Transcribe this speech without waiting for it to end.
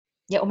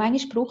Ja, und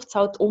manchmal braucht es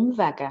halt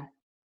Umwege.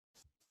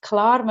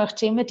 Klar,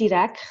 möchtest du immer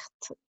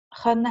direkt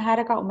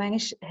hergehen und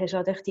manchmal hast du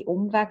halt die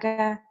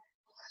Umwege,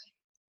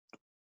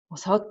 die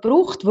es halt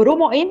braucht.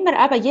 Warum auch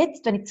immer, eben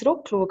jetzt, wenn ich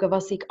zurückschaue,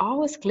 was ich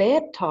alles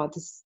gelernt habe,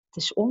 das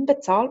ist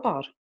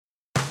unbezahlbar.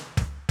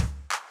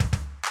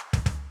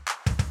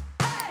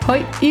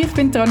 Hoi, ich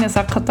bin Ronja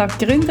Sakata,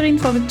 Gründerin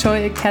von der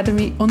Joy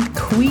Academy und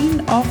Queen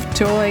of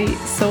Joy,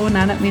 so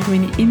nennen mich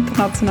meine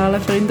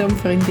internationalen Freunde und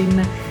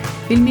Freundinnen.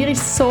 Weil mir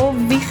ist so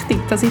wichtig,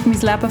 dass ich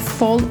mein Leben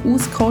voll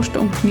auskoste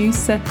und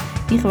geniesse.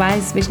 Ich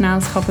weiss, wie schnell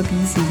es vorbei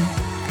sein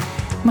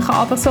kann. Man kann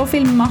aber so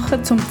viel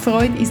machen, um die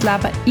Freude ins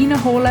Leben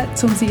hineinzuholen,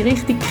 um sie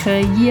richtig zu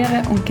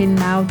kreieren, und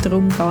genau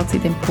darum geht es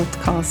in diesem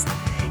Podcast.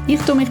 Ich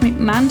tue mich mit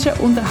Menschen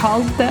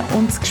unterhalten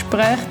und das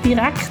Gespräch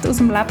direkt aus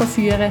dem Leben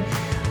führen,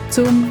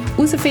 um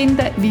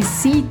herauszufinden, wie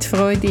sie die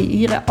Freude in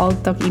ihren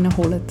Alltag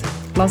hineinholen.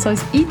 Lass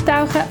uns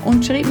eintauchen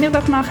und schreib mir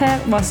doch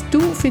nachher, was du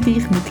für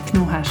dich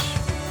mitgenommen hast.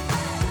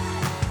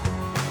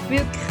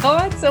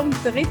 Willkommen zum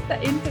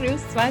dritten Interview,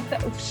 das zweite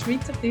auf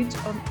Schweizerdeutsch,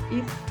 und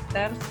ich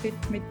darf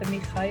heute mit der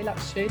Michaela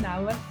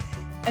Schönauer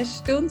eine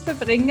Stunde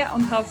verbringen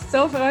und habe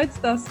so Freude,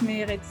 dass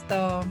wir jetzt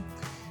hier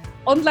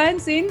online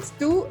sind.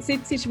 Du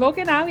sitzt wo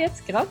genau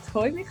jetzt gerade?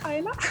 Hoi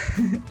Michaela.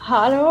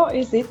 Hallo,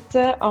 ich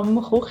sitze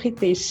am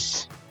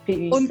Küchentisch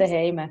bei uns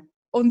daheim.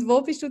 Und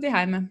wo bist du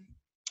daheim?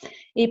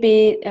 Ich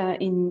bin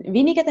in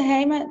Winigen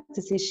daheim.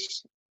 Das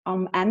ist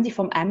am Ende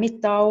vom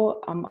Emmental,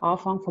 am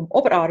Anfang vom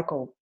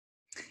Oberaargau.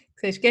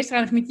 Du hast gestern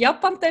eigentlich mit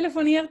Japan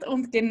telefoniert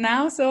und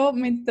genauso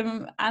mit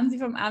dem Ende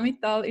vom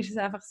Emmental ist es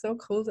einfach so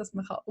cool, dass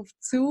man auf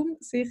Zoom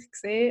sich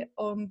sehen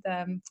und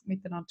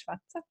miteinander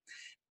schwätzen.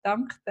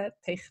 Dank der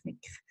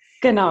Technik.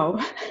 Genau.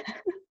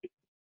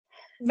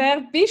 Wer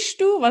bist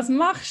du? Was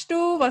machst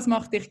du? Was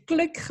macht dich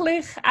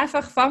glücklich?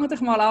 Einfach fang dich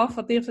mal an,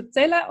 von dir zu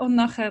erzählen und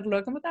nachher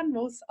schauen wir dann,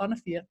 wo es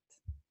anführt.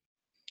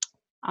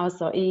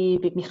 Also,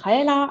 ich bin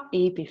Michaela,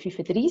 ich bin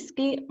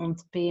 35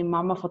 und bin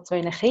Mama von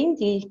 2 Kindern.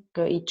 Die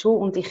gehen in die Schule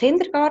und in den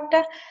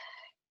Kindergarten.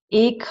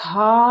 Ich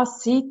habe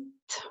seit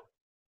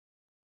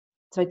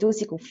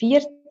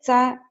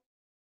 2014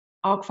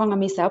 angefangen,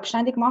 mich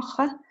selbstständig zu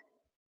machen.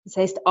 Das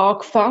heisst,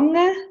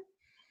 angefangen,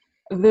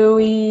 weil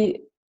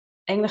ich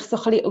eigentlich so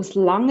ein bisschen aus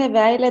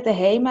Langeweile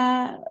daheim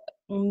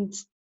und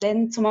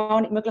dann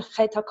zumal nicht die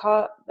Möglichkeit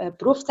hatte,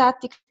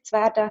 berufstätig zu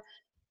werden,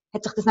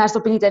 hat sich das dann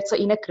so, bin ich dort so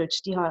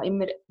reingerutscht. Ich habe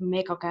immer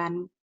mega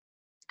gerne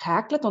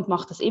gehäkelt und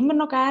mache das immer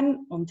noch gerne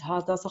und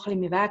habe da so ein bisschen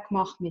meinen Weg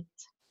gemacht mit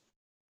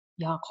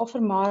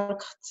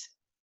Koffermarkt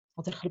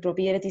oder ein bisschen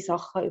probieren, die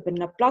Sachen über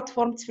eine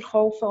Plattform zu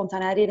verkaufen, und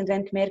habe dann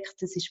irgendwann gemerkt,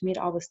 das ist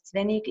mir alles zu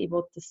wenig, ich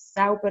will das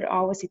selber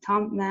alles in die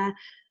Hand nehmen.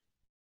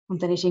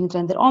 Und dann ist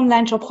irgendwann der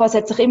Online-Shop gekommen. Es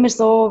hat sich immer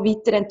so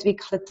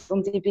weiterentwickelt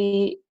und ich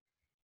bin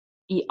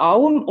in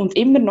allem und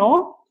immer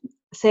noch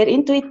sehr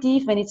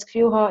intuitiv. Wenn ich das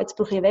Gefühl habe, jetzt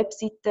brauche ich eine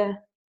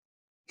Webseite,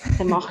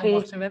 dann mache ich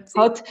halt eine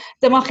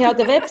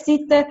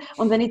Webseite.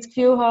 Und wenn ich das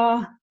Gefühl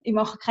habe, ich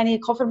mache keine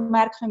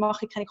Covermärkte,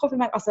 mache ich keine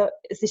Covermärkte. Also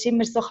es ist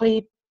immer so ein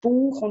bisschen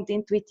Bauch- und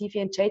intuitive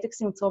Entscheidung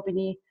gewesen. Und so bin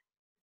ich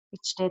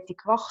jetzt stetig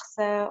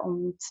gewachsen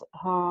und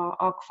habe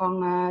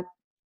angefangen,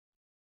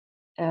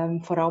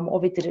 vor allem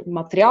auch wieder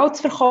Material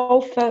zu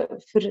verkaufen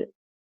für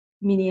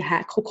meine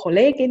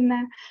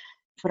Häkel-Kolleginnen,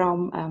 vor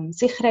allem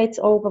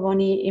Sicherheitsaugen,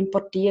 die ich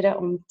importiere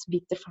und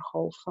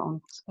weiterverkaufe.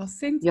 Und, was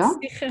sind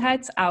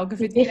Sicherheitsaugen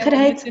für die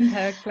Häkeln?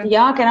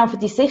 Ja, genau, für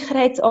die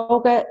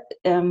Sicherheitsaugen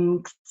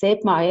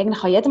sieht man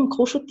eigentlich an jedem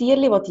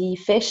Kuscheltierli, wo die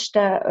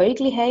festen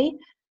Äugel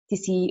haben. Die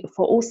sind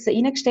von außen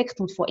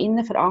reingesteckt und von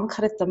innen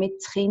verankert, damit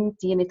das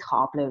Kind die nicht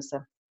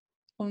ablösen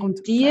kann.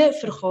 Und die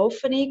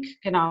verkaufe ich,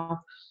 genau.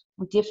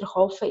 Und die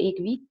verkaufe ich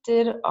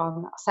weiter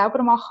an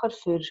Saubermacher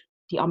für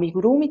die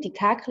Amigurumi, die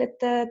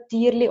gehäkelten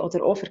Tierli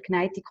oder auch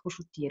verkneite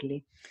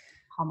Kuscheltierli.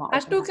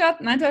 Hast du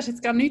gerade, nein, du hast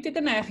jetzt gar nichts in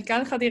der Nähe,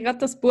 gell? Ich kann dir gerade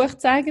das Buch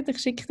zeigen, ich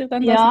schicke dir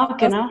dann das.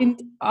 Das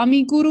sind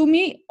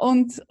Amigurumi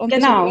und genau. Das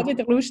ist auch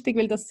wieder lustig,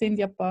 weil das sind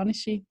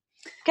japanische.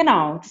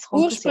 Genau, das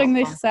kommt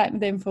ursprünglich sagt man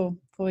dem von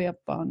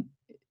Japan.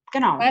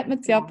 Genau. Sagt man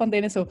in Japan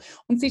denen so.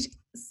 Und es ist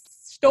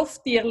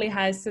Stofftierli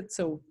heissen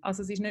so.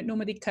 Also es ist nicht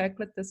nur die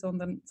gehäkelten,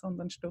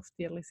 sondern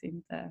Stofftierli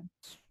sind.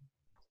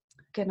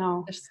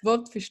 Genau. Das ist das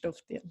Wort für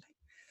Stofftierli.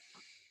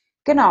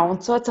 Genau,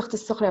 und so hat sich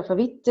das so ein bisschen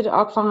weiter.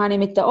 Angefangen habe ich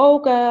mit den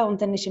Augen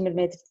und dann ist immer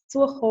mehr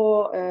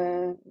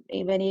dazugekommen.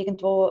 Wenn ich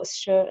irgendwo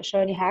eine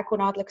schöne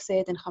Häkelnadel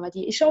sehe, dann kann man die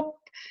in den Shop.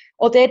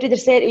 Oder dort wieder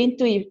sehr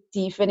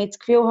intuitiv. Wenn ich das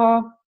Gefühl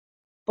habe,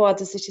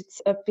 das ist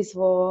jetzt etwas,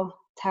 was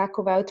die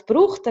Häkelwelt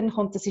braucht, dann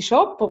kommt das in den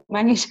Shop und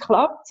manchmal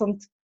klappt es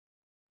und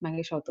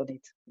manchmal halt auch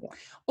nicht. Ja.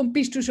 Und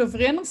bist du schon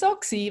früher so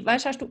gewesen?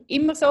 Weißt, hast du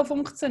immer so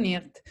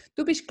funktioniert?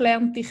 Du bist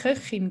gelernte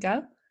Köchin,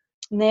 gell?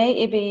 Nein,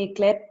 ich bin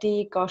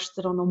gelernte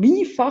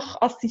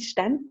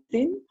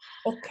Gastronomiefachassistentin.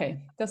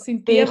 Okay, das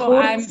sind die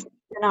einem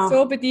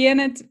so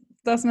bedienen,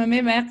 dass man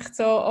mehr merkt,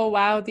 so, oh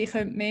wow, die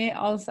können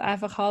mehr als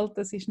einfach halt,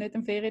 das ist nicht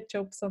ein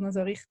Ferienjob, sondern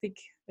so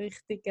richtig.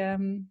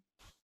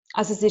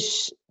 Also es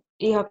ist,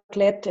 ich habe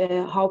gelernt,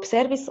 halb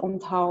Service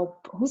und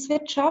halb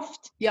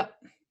Hauswirtschaft. Ja.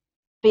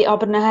 Bin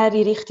aber nachher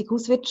in Richtung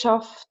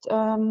Hauswirtschaft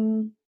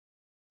gegangen.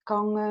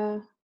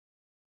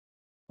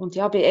 Und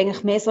ja, bin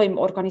eigentlich mehr so im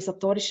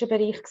organisatorischen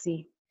Bereich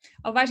gewesen.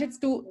 Aber weißt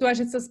jetzt, du hast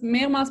jetzt das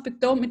mehrmals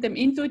betont mit dem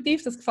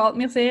Intuitiv, das gefällt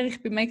mir sehr,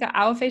 ich bin mega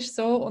auch fest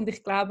so und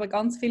ich glaube,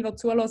 ganz viele, die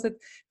zuhören,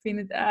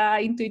 finden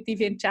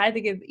intuitive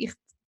Entscheidungen, ich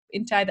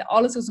entscheide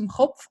alles aus dem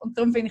Kopf und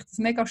darum finde ich das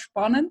mega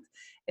spannend.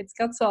 Jetzt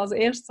gerade so als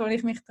erstes, wenn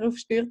ich mich darauf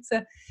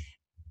stürze,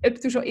 ob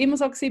du schon immer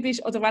so gewesen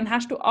bist oder wann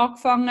hast du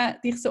angefangen,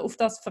 dich so auf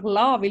das zu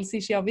verlassen, weil es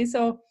ist ja wie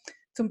so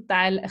zum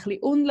Teil ein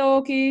bisschen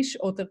unlogisch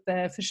oder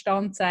der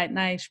Verstand sagt,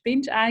 nein,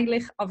 spinnst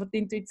eigentlich, aber die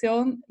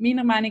Intuition,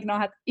 meiner Meinung nach,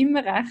 hat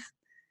immer recht.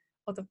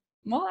 Oder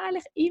mal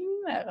eigentlich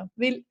immer,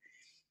 weil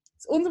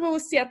das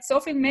Unterbewusstsein hat so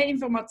viel mehr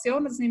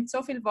Informationen, es nimmt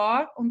so viel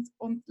wahr und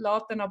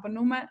lässt dann aber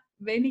nur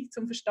wenig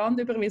zum Verstand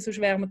über, weil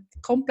sonst wäre man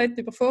komplett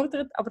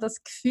überfordert. Aber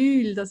das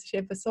Gefühl, das ist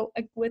eben so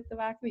ein guter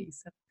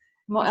Wegweiser.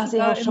 Kannst du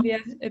da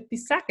irgendwie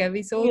etwas sagen?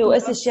 Wieso ja,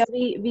 es ist ja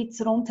wie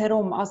das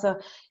Rundherum. Also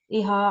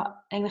ich habe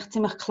eigentlich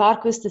ziemlich klar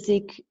gewusst, dass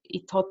ich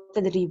in die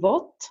Hotellerie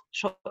will,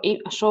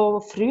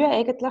 schon früh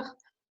eigentlich.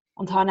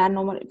 Und habe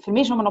dann für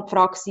mich war nur noch die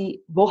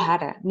Frage,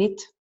 woher,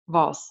 nicht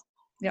was.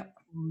 Ja.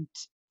 Und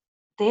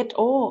dort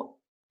auch,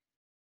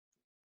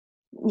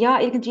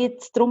 ja, irgendwie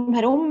das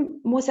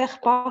Drumherum muss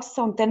echt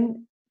passen und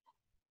dann,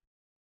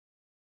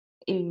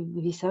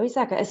 wie soll ich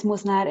sagen, es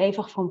muss dann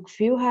einfach vom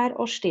Gefühl her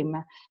auch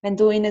stimmen. Wenn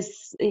du an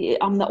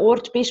einem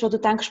Ort bist, wo du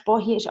denkst, boah,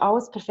 hier ist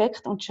alles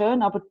perfekt und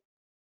schön, aber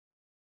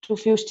du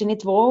fühlst dich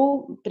nicht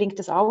wohl, bringt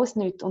das alles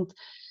nichts. Und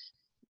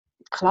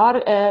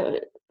klar,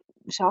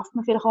 schafft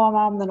man vielleicht auch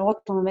mal an einem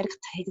Ort, wo man merkt,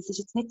 hey, das ist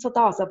jetzt nicht so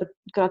das, aber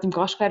gerade im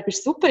Gastgewerbe ist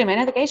es super. Ich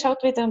meine, da gehst du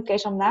halt wieder und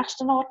gehst am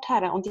nächsten Ort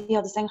her. Und ich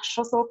habe das eigentlich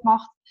schon so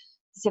gemacht,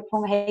 dass ich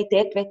gefunden habe, hey,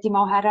 dort will ich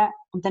mal her.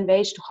 Und dann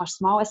weisst du,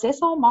 kannst mal eine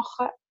Saison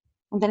machen.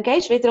 Und dann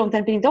gehst du wieder und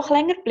dann bin ich doch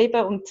länger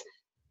geblieben. Und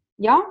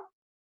ja,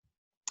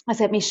 es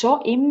hat mich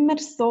schon immer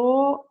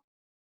so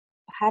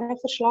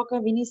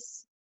herverschlagen, wie ich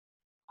es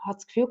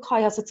das Gefühl hatte. Ich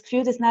habe also das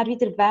Gefühl, dass dann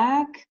wieder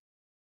Weg,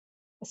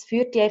 es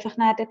führt dich einfach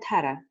näher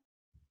dorthin.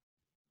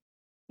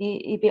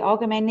 Ich bin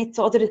allgemein nicht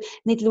so, oder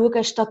nicht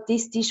schauen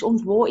statistisch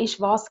und wo ist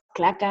was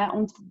gelegen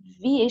und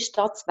wie ist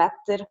das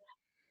Wetter.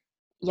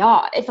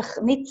 Ja, einfach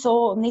nicht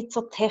so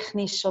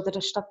technisch oder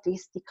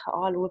Statistiken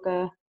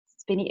anschauen.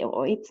 Das bin ich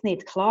auch jetzt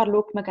nicht. Klar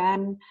schaut man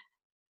gerne,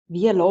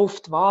 wie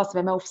läuft was,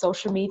 wenn man auf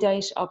Social Media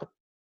ist, aber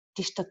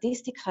die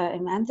Statistiken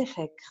im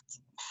Endeffekt,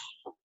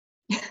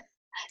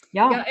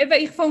 Ja, eben,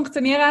 ich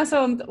funktioniere auch so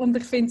und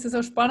ich finde es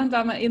so spannend,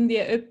 wenn man irgendwie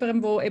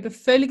jemandem, der eben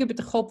völlig über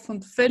den Kopf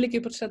und völlig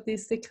über die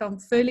Statistiken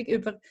und völlig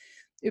über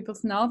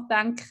das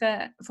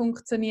Nachdenken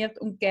funktioniert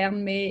und gerne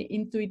mehr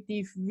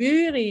intuitiv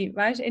würde,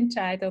 weißt,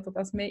 entscheiden oder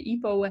das mehr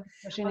einbauen.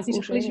 Es ist ein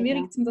bisschen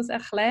schwierig, um das zu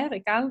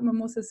erklären, gell? Man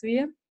muss es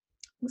wie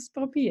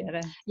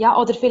ausprobieren. Ja,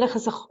 oder vielleicht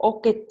sich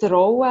auch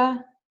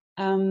getrauen,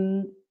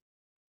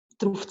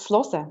 darauf zu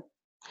hören.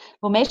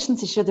 Weil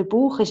meistens ist ja der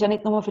Bauch ist ja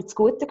nicht nur für das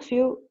gute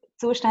Gefühl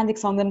zuständig,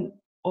 sondern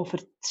auch für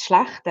das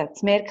Schlechte.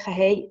 Zu merken,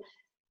 hey,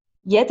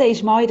 jeder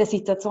ist mal in der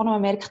Situation, wo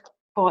man merkt,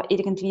 boah,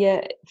 irgendwie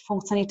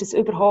funktioniert das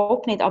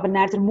überhaupt nicht, aber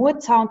dann den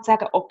Mut zu haben und zu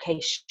sagen, okay,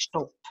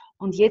 stopp.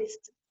 Und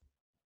jetzt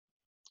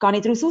gehe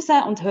ich daraus raus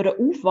und höre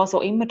auf, was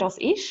auch immer das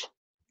ist.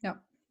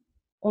 Ja.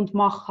 Und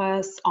mache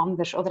es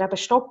anders. Oder eben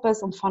stoppe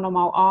es und fange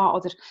nochmal an.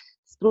 Oder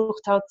es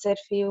braucht halt sehr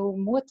viel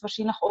Mut,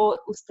 wahrscheinlich auch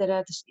aus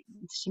der, das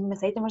ist immer,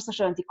 sagt immer so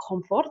schön, die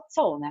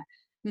Komfortzone.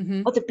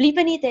 Mhm. Oder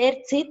bleibe ich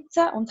dort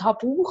sitzen und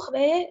habe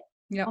Bauchweh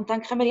und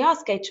denke mir, ja,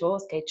 es geht schon,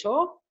 es geht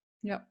schon.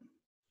 Ja.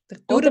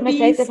 Oder man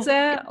sagt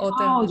einfach,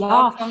 oder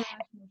ja,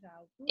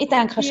 ich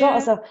denke schon,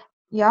 also,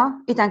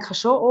 ja, ich denke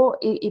schon auch,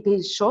 ich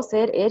bin schon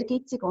sehr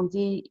ehrgeizig und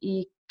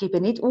ich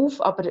gebe nicht auf,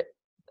 aber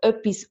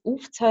etwas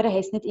aufzuhören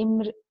heisst nicht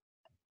immer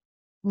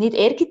nicht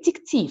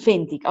ehrgeizig zu sein,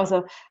 finde ich.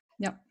 Also,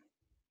 ja.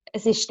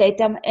 es steht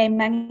ja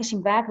manchmal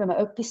im Weg, wenn man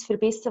etwas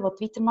verbissen will,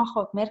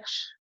 weitermachen und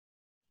merkst,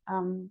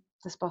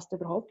 das passt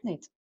überhaupt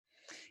nicht.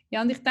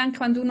 Ja, und ich denke,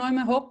 wenn du noch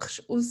einmal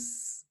hockst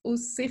aus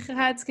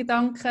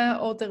Sicherheitsgedanken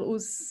oder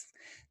aus,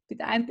 bei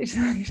der einen ist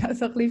auch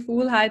so ein bisschen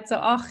Faulheit, so,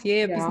 ach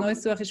je, etwas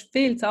Neues suchen ist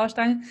viel zu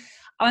anstrengend.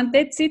 Aber wenn du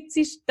dort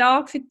sitzt,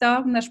 Tag für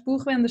Tag und hast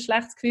Bauchweh und ein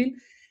schlechtes Gefühl,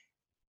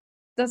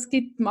 das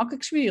gibt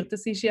Magengeschwür.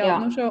 Das ist ja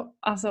nur schon,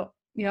 also,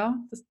 ja,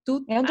 das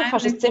tut ja, und du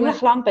kannst es gut.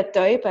 ziemlich lang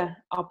betäuben,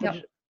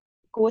 aber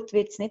gut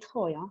wird es nicht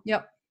kommen, ja.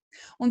 Ja.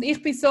 Und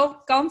ich bin so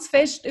ganz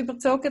fest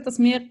überzeugt, dass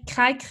wir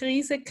keine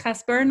Krise, kein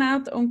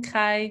Burnout und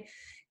keine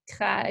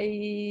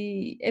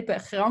eben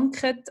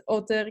Krankheit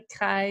oder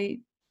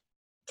keine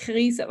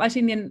Krise, weißt du,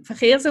 einen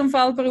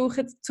Verkehrsunfall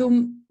brauchen,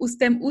 um aus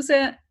dem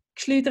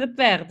rausgeschleudert zu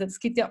werden. Es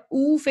gibt ja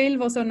viele,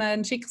 die so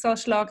einen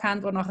Schicksalsschlag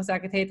haben, die nachher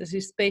sagen, hey, das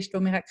ist das Beste,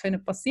 was mir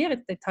passieren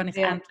konnte. Dort habe ich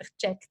endlich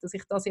gecheckt, dass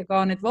ich das ja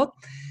gar nicht will.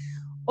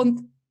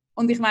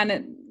 Und ich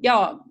meine,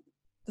 ja,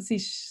 das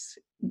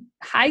ist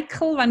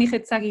heikel, wenn ich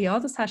jetzt sage, ja,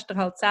 das hast du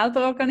halt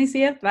selber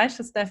organisiert, weißt,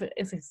 das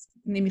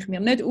nehme ich mir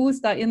nicht aus,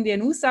 da irgendwie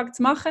eine Aussage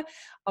zu machen,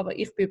 aber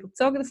ich bin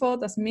überzeugt davon,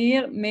 dass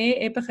wir mehr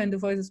eben können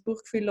auf unser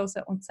Bauchgefühl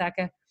hören und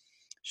sagen,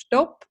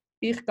 stopp,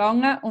 ich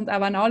gehe, und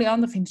auch wenn alle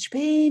anderen finden,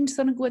 spinnst,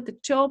 so einen guten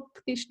Job,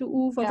 gibst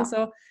du auf oder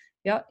so,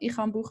 ja, ich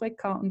habe einen Bauchweh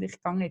gehabt und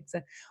ich gehe jetzt.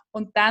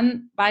 Und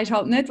dann weisst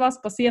halt nicht,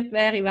 was passiert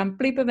wäre, wenn du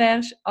geblieben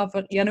wärst,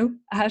 aber ja, du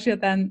hast ja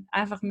dann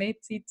einfach mehr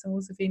Zeit, um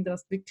herauszufinden,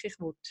 was du wirklich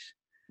willst.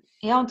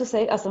 Ja, und du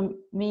sagst, also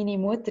meine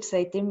Mutter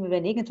sagt immer,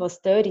 wenn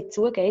irgendwas Türe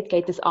zugeht,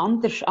 geht es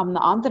anders, an einem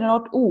anderen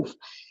Ort auf.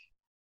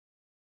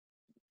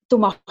 Du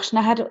machst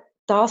nachher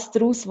das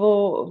daraus,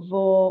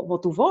 wo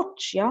du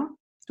willst, ja.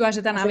 Du hast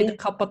ja dann Also, auch wieder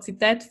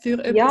Kapazität für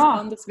etwas ja,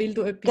 anderes, weil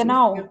du etwas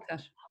genau. ausgeführt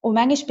hast. Und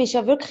manchmal bist du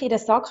ja wirklich in der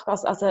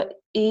Sackgasse. Also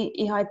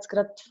ich habe jetzt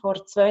gerade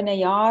vor 2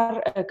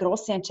 Jahren eine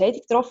grosse Entscheidung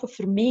getroffen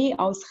für mich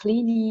als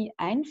kleine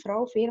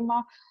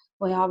Einfrau-Firma,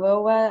 wo ich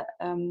wollte,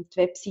 die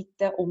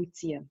Webseite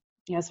umziehen.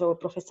 Ich wollte es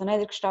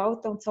professioneller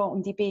gestalten und so.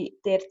 Und ich bin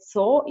dort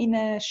so in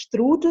einen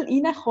Strudel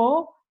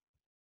reingekommen,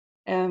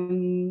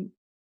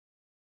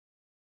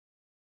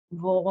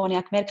 wo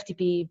ich gemerkt habe, ich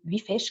bin wie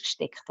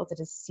festgesteckt. Oder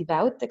es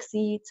waren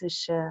Welten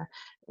zwischen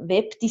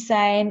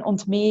Webdesign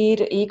und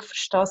mir. Ich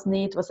verstehe es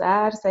nicht, was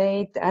er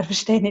sagt. Er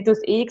versteht nicht,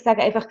 was ich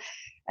sage. Einfach,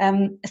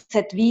 es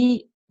hat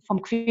wie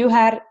vom Gefühl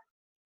her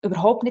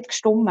überhaupt nicht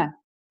gestimmt.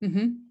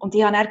 Mhm. Und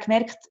ich habe dann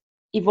gemerkt,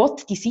 ich will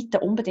die Seite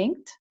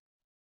unbedingt.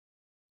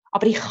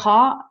 Aber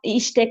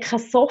ich stecke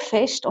so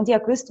fest und ich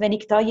habe gewusst, wenn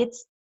ich da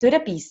jetzt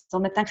durchbeisse,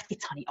 und dann denke ich,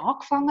 jetzt habe ich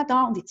angefangen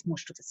da und jetzt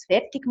musst du das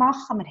fertig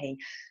machen. Wir haben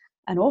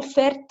eine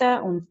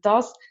Offerte und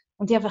das.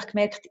 Und ich habe einfach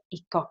gemerkt,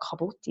 ich gehe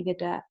kaputt, ich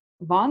werde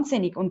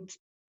wahnsinnig. Und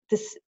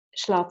das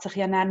schlägt sich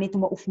ja nicht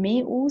nur auf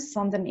mich aus,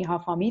 sondern ich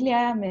habe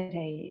Familie, wir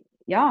haben,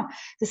 ja,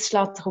 das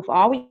schlägt sich auf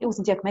alle aus.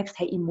 Und ich habe gemerkt,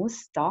 hey, ich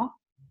muss da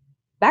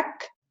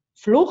weg,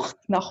 Flucht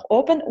nach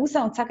oben raus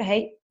und sagen,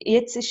 hey,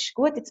 jetzt ist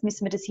gut, jetzt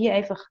müssen wir das hier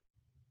einfach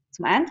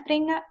zum Ende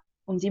bringen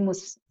und ich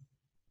muss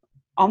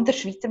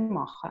anders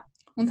weitermachen.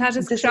 Und hast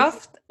es Und das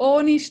geschafft,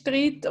 ohne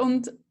Streit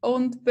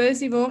und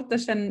böse Worte,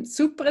 das ist dann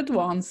super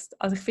advanced.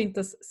 Also ich finde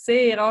das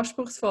sehr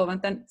anspruchsvoll,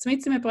 wenn du dann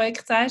mit einem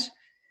Projekt sagst,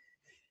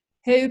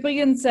 hey,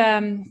 übrigens,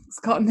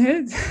 es geht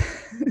nicht.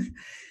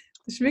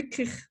 Das ist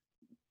wirklich,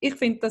 ich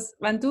finde, dass,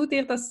 wenn du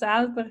dir das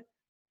selber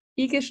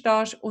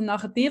eingestehst und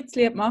nachher dir das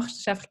Lieb machst, das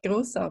ist einfach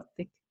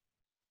grossartig.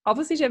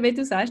 Aber es ist ja, wie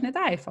du sagst, nicht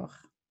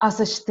einfach.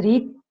 Also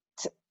Streit,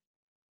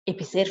 ich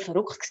war sehr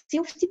verrückt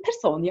auf die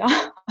Person, ja.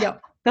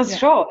 Ja. Das Ja.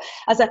 schon.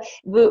 Also,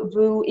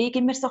 weil ich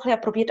immer so ein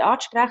bisschen probiert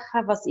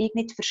anzusprechen, was ich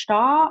nicht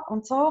verstehe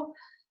und so.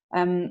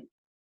 Aber ich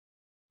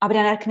habe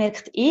dann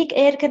gemerkt, ich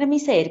ärgere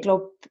mich sehr. Ich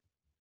glaube,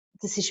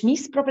 das war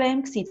mein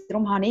Problem gewesen.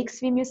 Darum musste ich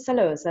es wie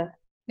lösen.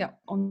 Ja.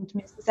 Und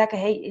musste sagen,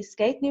 hey, es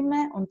geht nicht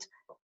mehr. Und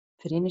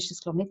für ihn war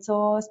das, glaube ich, nicht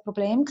so ein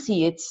Problem gewesen.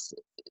 Jetzt,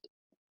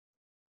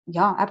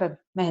 ja, eben,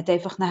 man hat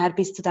einfach nachher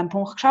bis zu diesem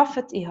Punkt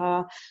geschafft. Ich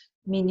habe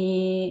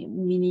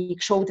meine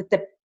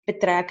geschuldeten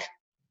Beträge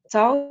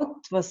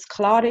gezahlt, was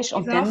klar ist.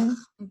 Und dann,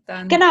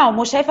 genau,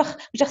 musst du einfach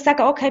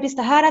sagen, okay, bis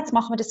dahin, jetzt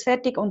machen wir das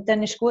fertig und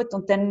dann ist gut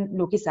und dann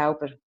schaue ich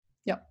selber.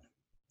 Ja.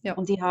 Ja.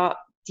 Und ich habe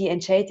die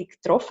Entscheidung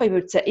getroffen, ich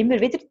würde sie immer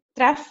wieder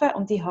treffen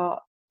und ich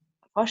habe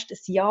fast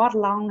ein Jahr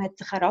lang hat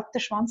sich ein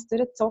Rattenschwanz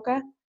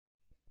durchgezogen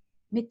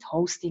mit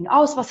Hosting.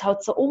 Alles, was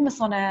halt so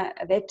so eine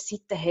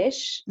Webseite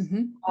hast,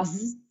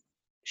 was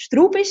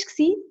Straub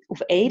war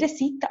auf einer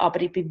Seite,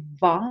 aber ich bin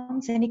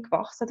wahnsinnig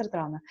gewachsen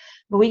daran.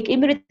 Wo ich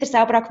immer wieder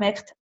selber habe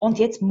gemerkt, und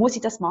jetzt muss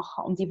ich das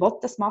machen und ich will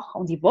das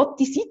machen und ich will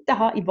die Seite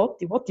haben, ich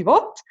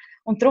will.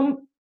 Und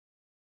darum,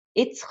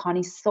 jetzt kann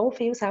ich so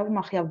viel selber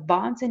machen. Ich habe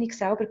wahnsinnig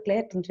selber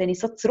gelernt und wenn ich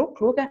so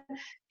zurückschaue, finde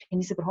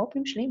ich es überhaupt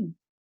nicht schlimm.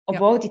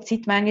 Obwohl die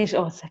Zeit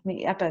manchmal, es hat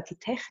mich eben die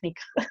Technik.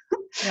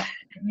 Ja.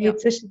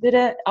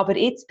 Ja. Aber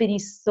jetzt bin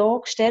ich so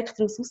gestärkt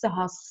daraus raus,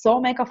 habe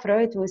so mega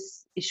Freude, weil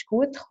es ist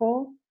gut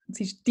gekommen. Es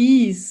ist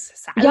dies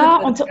selber. Ja,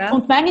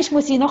 und manchmal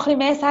muss ich noch ein bisschen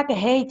mehr sagen,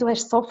 hey, du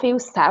hast so viel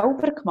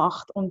selber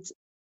gemacht. Und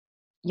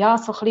ja,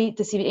 so ein bisschen,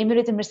 dass ich immer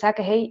wieder mir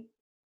sage, hey,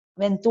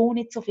 wenn du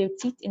nicht so viel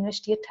Zeit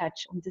investiert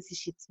hättest, und das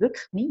ist jetzt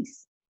wirklich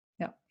meins.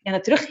 Ja. Ich hatte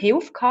natürlich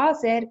Hilfe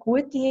gehabt, sehr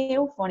gute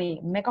Hilfe, wo ich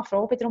mega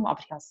froh bin drum, aber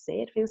ich habe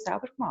sehr viel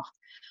selber gemacht.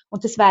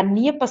 Und das wäre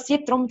nie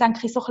passiert, darum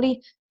denke ich so ein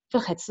bisschen,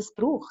 vielleicht hätte es das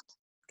gebraucht.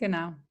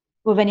 Genau.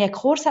 Weil wenn ich einen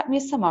Kurs hätte machen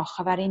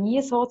müssen, wäre ich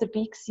nie so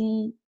dabei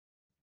gewesen,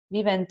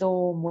 wie wenn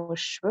du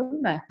musst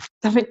schwimmen,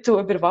 damit du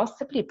über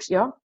Wasser bleibst.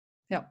 Ja.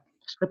 Ja.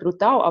 Das ist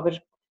brutal, aber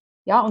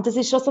ja, und das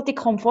ist schon so die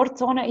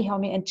Komfortzone. Ich habe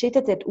mich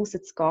entschieden, dort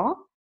rauszugehen.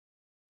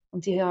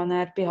 Und ich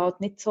bin halt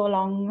nicht so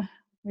lange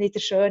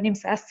wieder schön im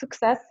Sessel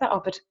gesessen,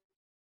 aber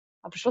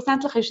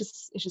schlussendlich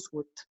ist es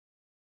gut.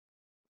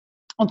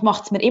 Und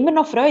macht es mir immer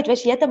noch Freude.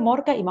 Weißt, ich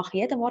mache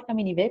jeden Morgen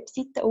meine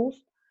Webseite auf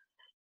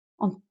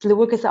und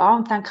schaue sie an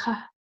und denke,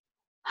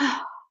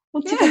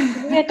 und sie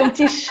funktioniert und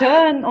sie ist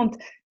schön und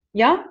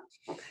ja.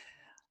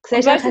 Und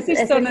weißt, es hat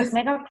sich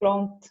mega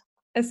gelohnt.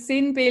 Ein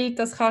Sinnbild,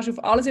 das kannst du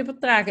auf alles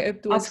übertragen.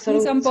 Ob du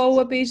Absolut. ein Haus am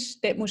Bauen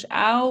bist, dort musst du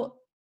auch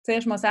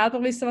zuerst mal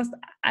selber wissen, was du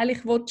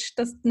eigentlich willst,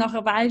 dass du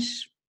nachher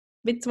weißt,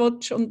 wie du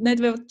willst und nicht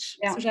willst.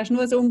 Ja. Sonst hast du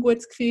nur ein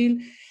ungutes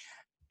Gefühl.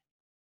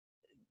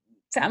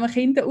 Zusammen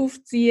Kinder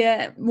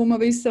aufziehen, muss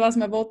man wissen, was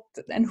man will.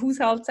 Einen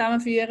Haushalt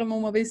zusammenführen,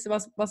 muss man wissen,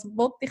 was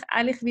will ich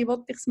eigentlich, wie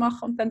will ich es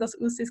machen und dann das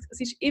aussieht. Es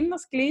ist immer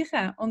das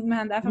Gleiche. Und wir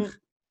haben einfach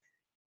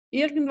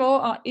irgendwo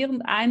an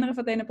irgendeiner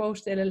von diesen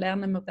Baustellen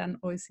lernen wir dann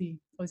unsere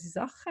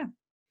Sachen.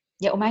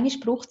 Ja, und manchmal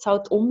braucht es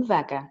halt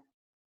Umwege.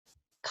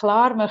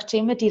 Klar, möchtest du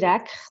immer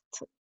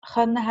direkt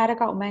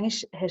hergehen und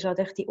manchmal hast du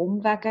halt die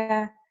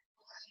Umwege,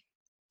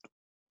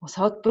 was es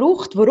halt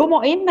braucht. Warum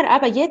auch immer,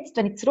 eben jetzt,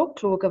 wenn ich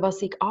zurückschaue,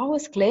 was ich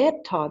alles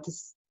gelernt habe,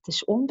 das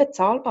ist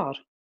unbezahlbar.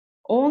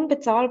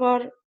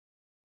 Unbezahlbar,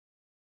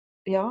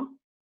 ja.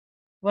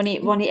 Wo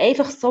ich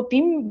einfach so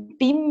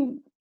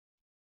beim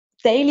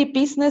Daily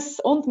Business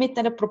und mit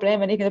diesen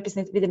Problemen, wenn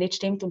irgendetwas wieder nicht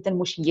stimmt, und dann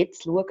musst du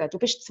jetzt schauen. Du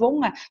bist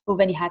gezwungen, weil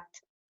wenn ich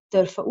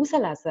hätte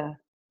rauslesen,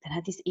 dann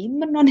hätte ich es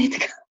immer noch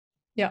nicht.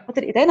 Ja.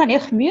 Oder dann habe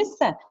ich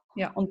müssen.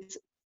 Ja. Und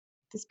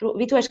das,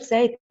 wie du hast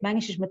gesagt,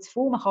 manchmal ist man zu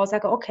faul. Man kann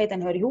sagen, okay,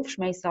 dann höre ich auf,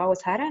 schmeiße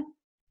alles her.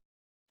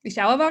 Ist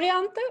auch eine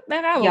Variante,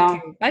 wäre auch Ja.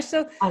 okay. Weißt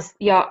du, Also,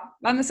 ja.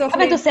 wenn man so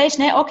Wenn du sagst,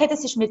 nee, okay,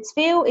 das ist mir zu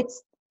viel,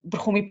 jetzt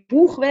bekomme ich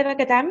Bauchweh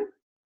wegen dem,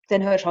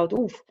 dann hörst du halt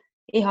auf.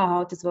 Ich habe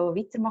halt das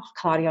weitermachen.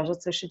 Klar, ich habe schon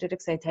zwischendurch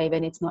gesagt, hey,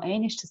 wenn jetzt noch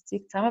einmal das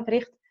Zeug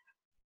zusammenbricht,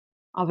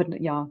 aber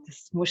ja,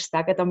 das musst du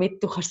sagen,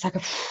 damit du kannst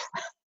sagen,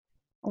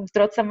 und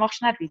trotzdem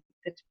machst du nicht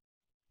weiter.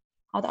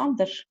 Halt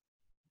anders.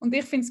 Und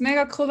ich finde es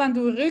mega cool, wenn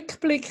du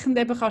rückblickend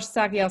eben kannst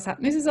sagen, ja, es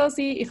hat müssen so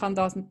sein, ich habe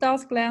das und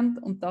das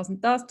gelernt und das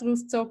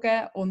daraus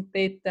gezogen und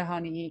dort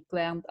habe ich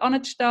gelernt,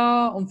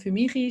 anzustehen und für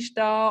mich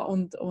einstehen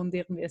und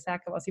irgendwie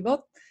sagen, was ich will.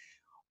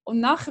 Und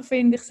nachher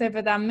finde ich es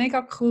eben dann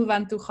mega cool,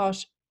 wenn du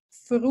kannst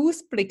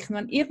vorausblicken,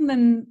 wenn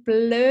irgendein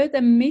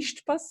blöder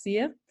Mist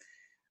passiert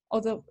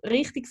oder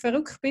richtig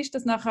verrückt bist,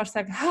 dass nachher kannst du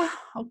sagen,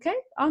 okay,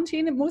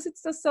 anscheinend muss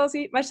jetzt das so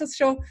sein. Weißt du, das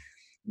schon,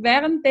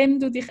 währenddem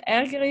du dich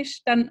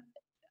ärgerst, dann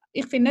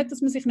ich finde nicht,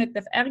 dass man sich nicht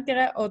ärgern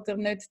darf oder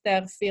nicht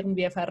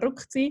irgendwie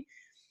verrückt sein.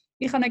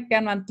 Ich habe nicht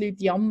gerne, wenn die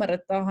Leute jammern.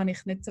 Da habe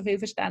ich nicht so viel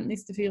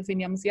Verständnis dafür.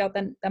 Finde ich, ja,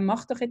 dann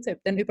mach doch jetzt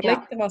etwas. Dann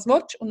überleg dir, was du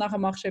willst und nachher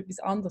machst du etwas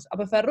anderes.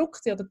 Aber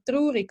verrückt sein oder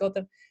traurig,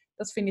 oder,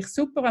 das finde ich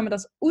super, wenn man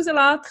das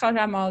rauslässt. Kannst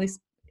du auch mal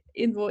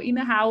irgendwo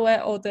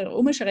reinhauen oder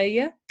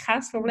umschreien.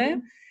 Kein Problem.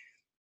 Mhm.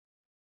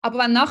 Aber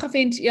wenn du nachher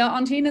findest, ja,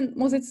 anscheinend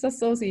muss jetzt das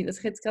so sein, dass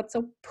ich jetzt gerade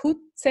so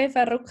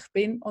putzeverrückt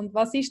bin und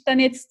was ist denn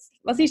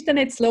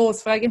jetzt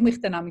los, frage ich mich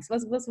dann manchmal.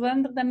 Was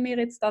wollen ihr denn mir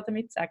jetzt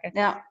damit sagen?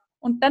 Ja.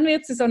 Und dann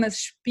wird es so ein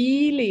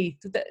Spiel.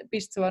 Du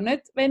bist zwar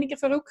nicht weniger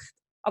verrückt,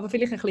 aber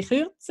vielleicht ein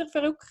bisschen kürzer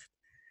verrückt.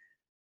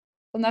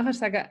 Und nachher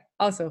sagen,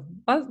 also,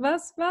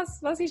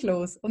 was ist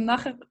los? Und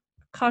nachher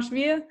kannst du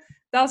wie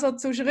das,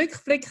 was du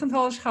rückblickend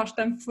holst, kannst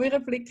du dann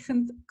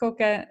vorblickend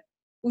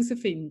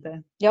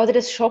herausfinden. Ja, oder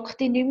das schockt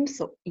dich nicht mehr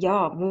so.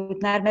 Ja, weil du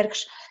dann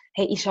merkst,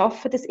 hey, ich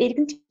schaffe das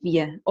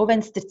irgendwie. Auch wenn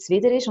es dir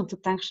zuwider ist und du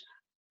denkst,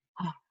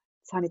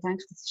 jetzt habe ich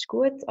gedacht, das ist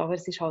gut, aber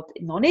es ist halt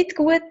noch nicht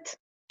gut.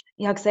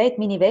 Ich habe gesagt,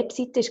 meine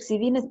Webseite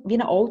war wie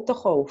ein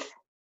Autokauf.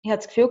 Ich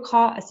hatte das Gefühl,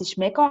 es ist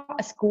mega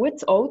ein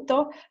gutes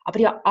Auto, aber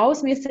ich musste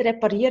alles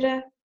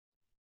reparieren,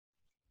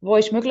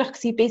 was möglich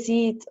war, bis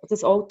ich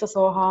das Auto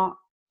so habe.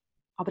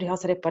 Aber ich habe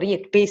es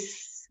repariert,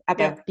 bis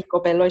eben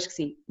Picobello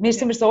war. Mir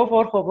ist mir so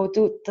vorgekommen, weil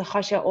du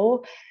kannst ja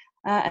auch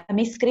einen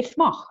Missgriff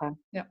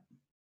machen. Ja.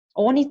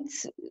 Ohne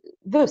zu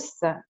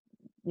wissen.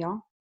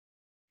 Ja.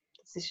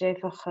 Das ist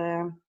einfach,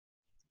 kann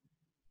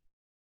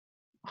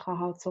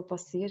halt so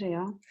passieren,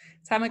 ja.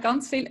 Jetzt haben wir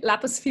ganz viel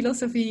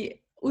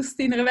Lebensphilosophie aus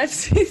deiner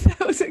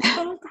Webseite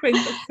rausgekommen.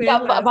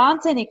 Ja,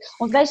 wahnsinnig.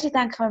 Und weißt du, ich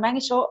denke mir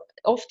manchmal schon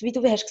oft, wie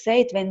du hast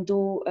gesagt, wenn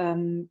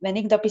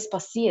irgendetwas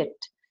passiert,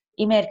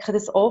 ich merke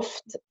das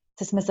oft,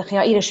 dass man sich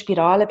ja in einer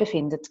Spirale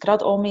befindet.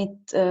 Gerade auch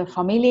mit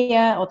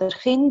Familie oder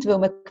Kind, weil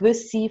man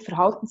gewisse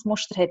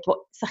Verhaltensmuster hat, die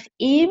sich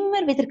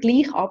immer wieder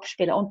gleich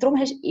abspielen. Und darum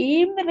hast du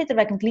immer wieder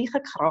wegen dem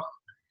gleichen Krach.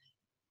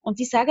 Und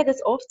ich sage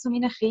das oft zu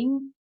meinen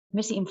Kindern,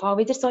 wir sind im Fall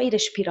wieder so in einer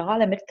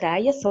Spirale, wir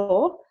drehen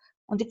so.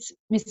 Und jetzt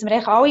müssen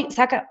wir alle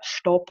sagen,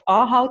 stopp,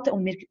 anhalten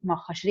und wir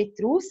machen einen Schritt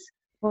raus.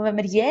 Und wenn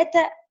wir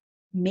jeden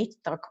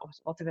Mittag,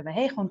 oder wenn man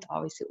heimkommt,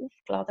 alles sind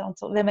aufgeladen und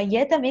so, wenn man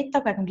jeden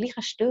Mittag wegen dem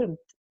gleichen stürmt,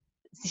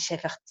 es ist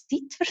einfach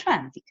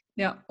Zeitverschwendung.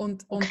 Ja,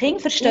 und Kinder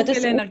verstehen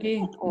das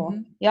Energie. auch.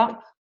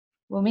 Ja,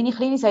 wo meine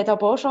Kleine sagt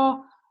aber auch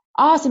schon,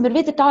 sind wir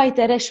wieder da in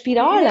dieser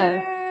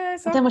Spirale?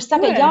 Yes, und dann musst du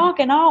sagen, ja,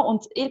 genau.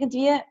 Und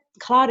irgendwie,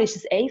 klar ist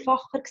es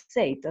einfacher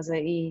gesagt. Also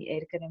ich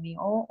ärgere mich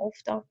auch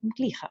oft auf dem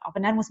Gleichen. Aber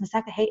dann muss man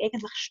sagen, hey,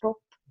 eigentlich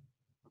stopp.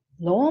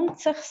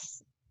 Lohnt es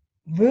sich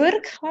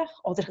wirklich?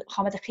 Oder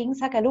kann man den Kindern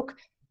sagen, schau,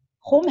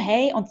 komm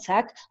heim und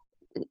sag,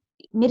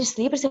 mir ist es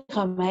lieber, sie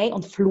kommen heim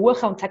und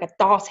fluchen und sagen,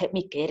 das hat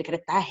mich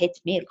geärgert, der hat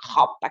mir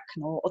Kappe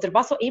genommen. Oder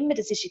was auch immer,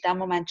 das ist in dem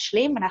Moment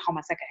schlimm. Und dann kann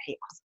man sagen, hey,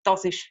 also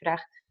das ist frech.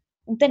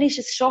 Und dann ist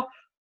es schon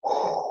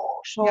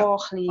ein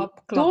bisschen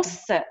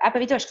draussen. Eben,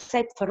 wie du hast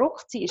gesagt,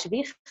 verrückt sein ist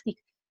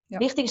wichtig. Ja.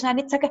 Wichtig ist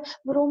nicht zu sagen,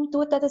 warum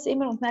tut er das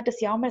immer und nicht das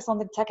Jammern,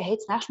 sondern zu sagen, hey,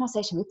 das nächste Mal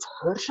sagst du, jetzt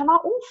hörst du mal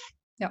auf.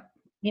 Ja.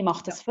 Mir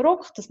macht das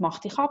verrückt, das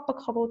macht die Kappe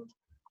kaputt.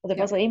 Oder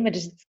was auch immer.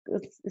 Das ist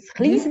ein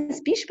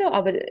kleines Beispiel,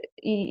 aber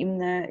in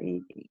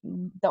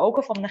den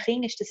Augen von einem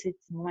Kind ist das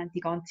jetzt im Moment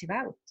die ganze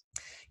Welt.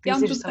 Ja,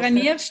 und du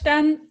trainierst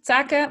dann zu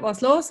sagen,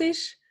 was los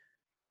ist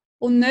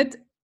und nicht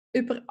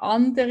über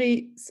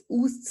andere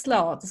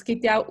auszulassen. Es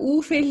gibt ja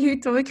auch viele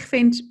Leute, die wirklich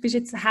finden, bist du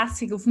jetzt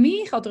hässig auf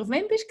mich oder auf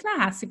wen bist du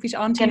genau hässig? Bist du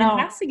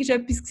anscheinend hässig? Ist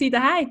etwas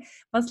daheim?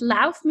 Was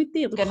läuft mit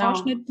dir? Du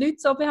kannst nicht die Leute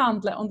so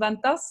behandeln. Und wenn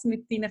du das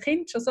mit deinen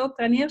Kindern schon so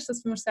trainierst,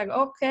 dass du sagen,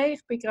 okay,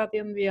 ich bin gerade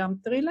irgendwie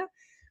am Trüllen,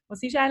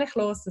 was ist eigentlich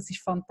los? Das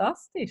ist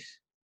fantastisch.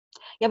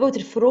 Ja, weil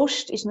der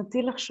Frust ist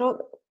natürlich schon...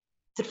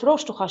 Der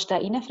Frust, du kannst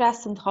den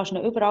reinfressen und kannst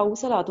ihn überall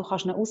rauslassen. Du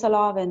kannst ihn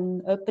rauslassen, wenn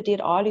jemand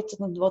dir anruft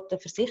und will eine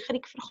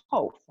Versicherung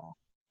verkaufen.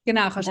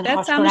 Genau, kannst du den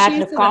du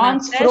zusammenschiessen, dann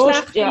hast du Frust,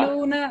 schlechte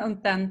Laune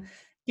und dann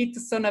gibt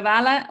es so eine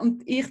Welle.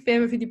 Und ich bin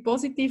eben für die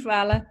positive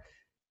Welle.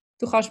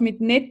 Du kannst mit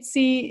nett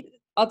sein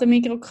an der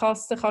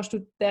Mikrokasse, kannst du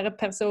dieser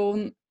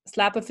Person das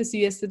Leben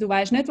versüßen. Du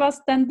weißt nicht,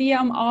 was dann die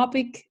am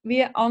Abend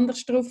wie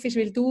anders drauf ist,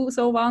 weil du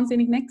so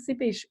wahnsinnig nett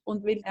bist.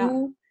 Und weil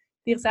du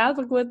dir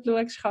selber gut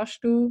schaust,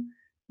 kannst du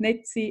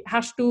nett sein,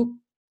 hast du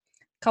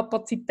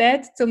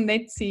Kapazität zum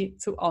nett sein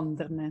zu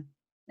anderen.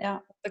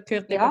 Ja. Da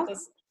gehört eben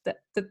das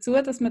dazu,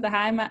 dass man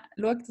daheim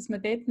schaut, dass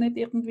man dort nicht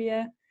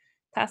irgendwie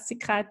die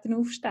Hässigkeiten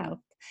aufstaut.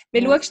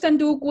 Wie schaust denn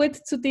du gut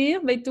zu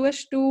dir? Wie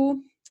tust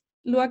du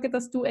schauen,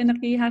 dass du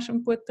Energie hast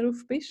und gut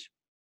drauf bist?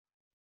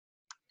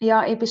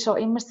 Ja, ich bin schon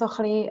immer so ein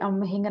bisschen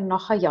am Hintern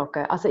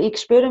nachjagen. Also ich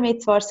spüre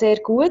mich zwar sehr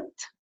gut,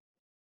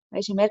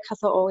 weißt, ich merke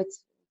so, oh,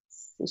 jetzt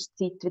ist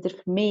die Zeit wieder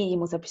für mich, ich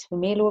muss etwas für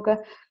mich schauen.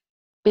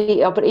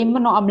 Bin aber immer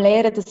noch am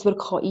Lernen, das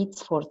wirklich auch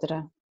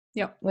einzufordern.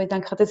 Ja. Weil ich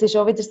denke, das ist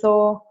auch wieder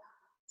so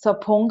ein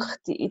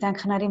Punkt, ich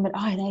denke dann immer,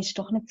 nein, ist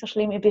doch nicht so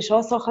schlimm. Ich bin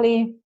schon so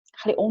ein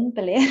bisschen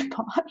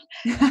unbelehrbar.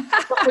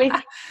 So ein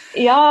bisschen,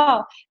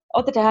 ja,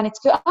 oder dann habe ich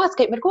das Gefühl, es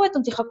geht mir gut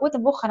und ich kann gut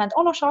am Wochenende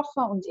auch noch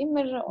arbeiten und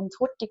immer und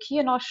hurtig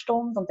hier noch eine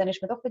Stunde und dann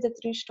ist mir doch wieder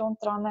 3 Stunden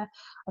dran.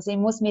 Also ich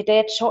muss mir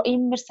dort schon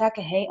immer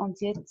sagen, hey, und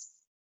jetzt,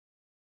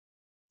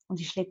 und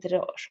ich schlitter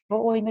schon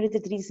auch immer wieder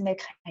rein und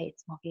merke, hey,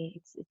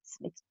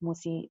 jetzt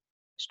muss ich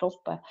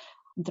stoppen.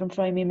 Und darum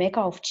freue ich mich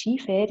mega auf die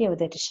Skiferien, weil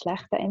dort ist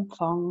schlechter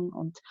Empfang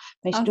und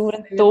man ist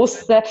dauernd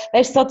draussen.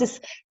 Weißt du,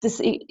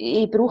 so,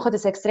 ich brauche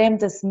das extrem,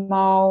 das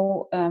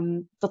mal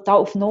total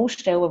auf Null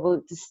stellen,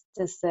 weil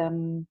das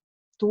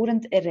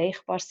dauernd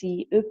erreichbar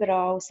sein,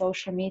 überall,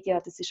 Social Media,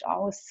 das ist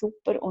alles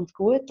super und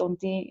gut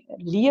und ich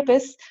liebe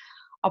es,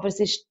 aber es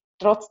ist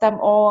trotzdem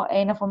auch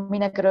einer von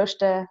meinen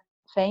grössten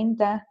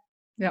Feinden.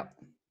 Ja.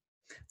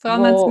 Vor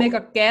allem, wenn du es mega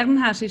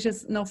gern hast, ist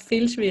es noch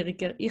viel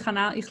schwieriger.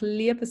 Ich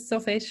liebe es so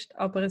fest,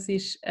 aber es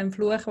ist ein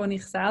Fluch, den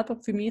ich selber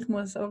für mich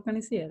muss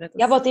organisieren muss.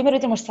 Ja, wo du immer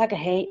wieder musst sagen,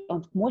 hey,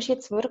 und du musst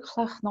jetzt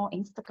wirklich noch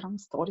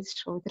Instagram-Stories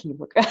schon wieder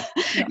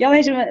schauen. Ja,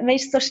 man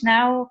ist so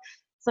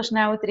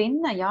schnell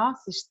drin, ja,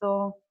 es ist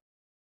so,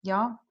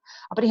 ja.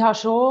 Aber ich habe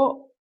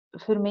schon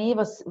für mich,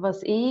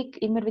 was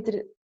ich immer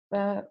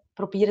wieder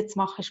probiere zu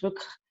machen, ist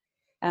wirklich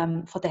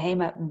von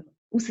daheim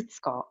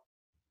rauszugehen.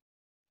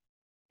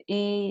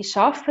 Ich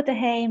arbeite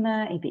daheim,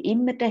 ich bin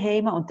immer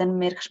daheim und dann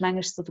merkst du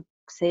manchmal so, du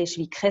siehst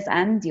wie kein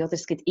Ende oder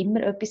es gibt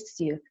immer etwas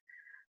zu tun.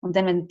 Und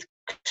dann, wenn du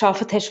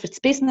gearbeitet hast für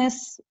das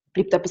Business,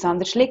 bleibt etwas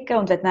anderes liegen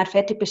und wenn du dann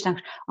fertig bist,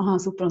 denkst du, aha,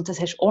 super, und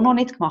das hast du auch noch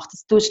nicht gemacht.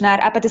 Das ist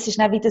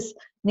dann wie das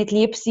nicht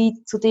lieb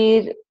sein zu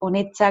dir und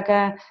nicht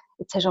sagen,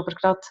 jetzt hast du aber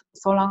gerade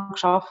so lange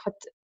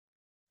gearbeitet.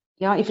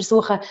 Ja, ich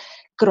versuche,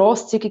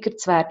 grosszügiger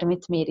zu werden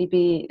mit mir. Ich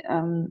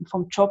bin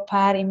vom Job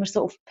her immer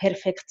so auf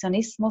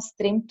Perfektionismus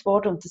getrimmt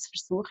worden und das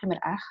versuche ich mir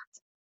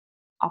echt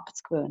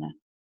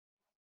abzugewöhnen.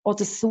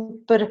 Oder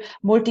super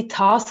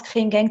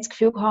Multitasking, das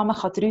Gefühl haben, man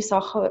kann 3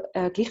 Sachen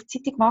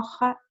gleichzeitig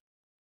machen.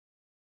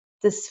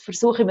 Das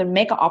versuche ich mir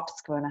mega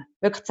abzugewöhnen.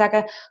 Wirklich zu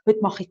sagen, heute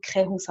mache ich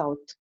keinen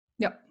Haushalt.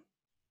 Ja.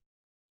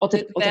 Oder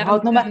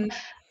halt nur...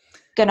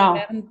 Genau.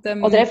 Während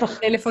dem oder einfach,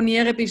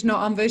 Telefonieren bist du noch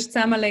am Wäsche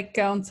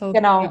zusammenlegen und so.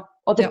 Genau. Ja.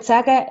 Oder zu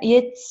sagen,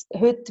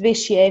 heute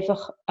wische ich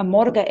einfach am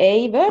Morgen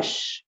eine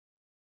Wäsche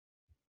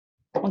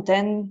und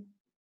dann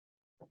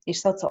ist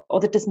es halt so.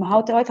 Oder dass man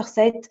halt einfach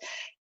sagt,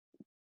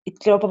 ich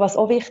glaube, was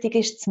auch wichtig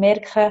ist, zu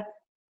merken,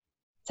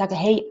 zu sagen,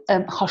 hey,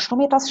 kannst du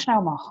mir das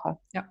schnell machen?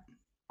 Ja.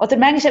 Oder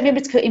manchmal hat man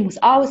das Gefühl, ich muss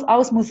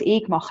alles muss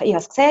ich machen. Ich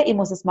habe es gesehen, ich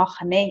muss es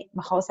machen. Nein,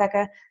 man kann auch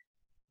sagen,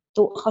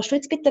 kannst du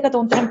jetzt bitte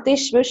unter dem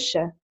Tisch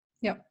wischen?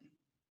 Ja.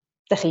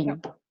 Der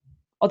Kind. Ja.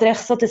 Oder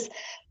echt so das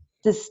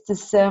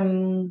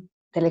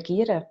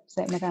Delegieren,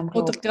 sagt man dem,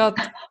 Oder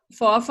gerade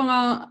von Anfang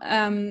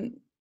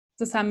an,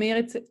 das haben wir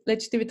jetzt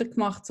letzte wieder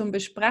gemacht, zum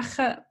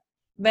Besprechen,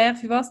 wer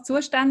für was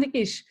zuständig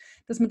ist.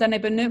 Dass man dann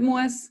eben nicht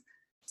muss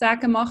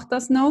sagen, mach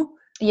das noch.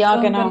 Ja,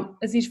 genau.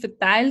 Es ist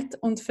verteilt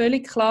und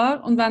völlig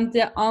klar. Und wenn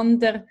der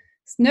andere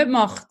es nicht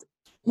macht,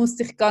 musst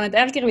du dich gar nicht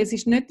ärgern, weil es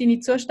ist nicht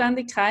deine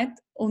Zuständigkeit.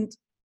 Und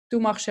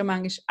du machst ja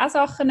manchmal auch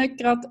Sachen nicht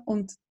gerade.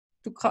 Und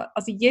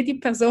also jede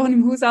Person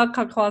im Haushalt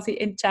kann quasi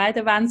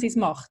entscheiden, wenn sie es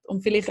macht.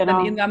 Und vielleicht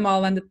dann irgendwann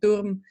mal, wenn der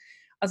Turm...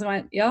 Also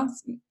ja,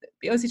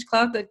 bei uns ist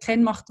klar, der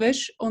Ken macht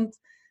Wäsche und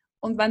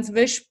wenn es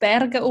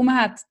Wäscheberge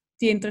hat,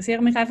 die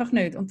interessieren mich einfach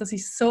nicht. Und das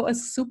ist so ein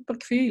super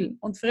Gefühl.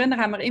 Und früher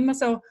haben wir immer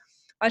so,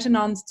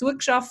 einander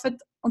zugeschafft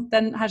und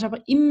dann hast du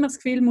aber immer das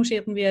Gefühl, du musst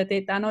irgendwie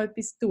dort auch noch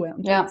etwas tun.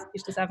 Und jetzt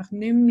ist das einfach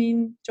nicht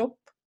mein Job.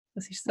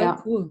 Das ist so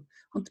cool.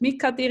 Und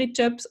Mika hat ihre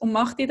Jobs und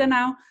macht die dann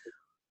auch.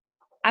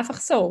 einfach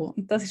so.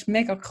 Und das ist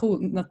mega cool.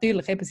 Und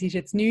natürlich, eben, sie ist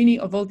jetzt 9,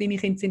 obwohl deine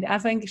Kinder sind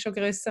auch eigentlich schon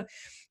grösser.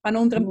 Wenn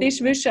unter dem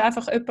Tisch wischen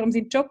einfach jemandem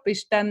sein Job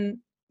ist,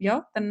 dann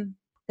Dann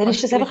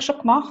ist das einfach schon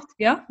gemacht.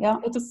 Ja.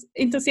 Und das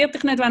interessiert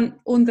dich nicht, wenn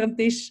unter dem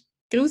Tisch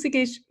grusig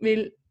ist,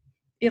 weil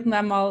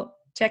irgendwann mal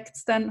checkt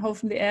es dann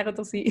hoffentlich eher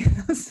oder sie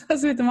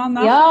das wieder mal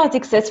nach. Ja,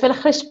 die sieht es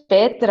vielleicht ein bisschen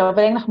später,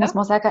 aber eigentlich muss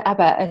man sagen,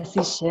 eben, es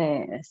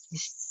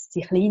ist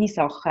die kleinen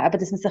Sachen. Eben,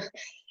 dass man sich,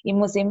 ich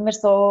muss immer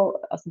so,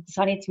 also das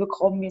habe ich jetzt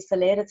wirklich auch müssen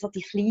lernen, so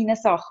die kleinen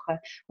Sachen.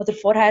 Oder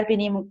vorher bin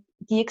ich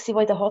die gewesen,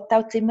 die in den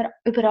Hotelzimmern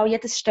überall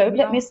jedes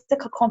Stäubchen müssen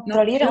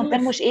kontrollieren. Und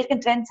dann musst du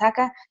irgendwann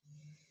sagen,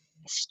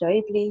 ein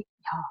Stäubchen,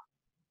 ja,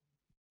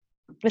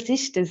 was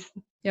ist das?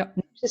 Ja.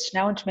 Nimmst es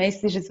schnell und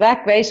schmeißt es weg,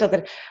 weißt,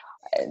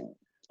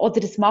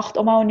 oder es macht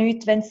auch mal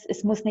nichts, wenn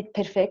es muss nicht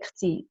perfekt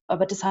sein.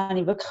 Aber das habe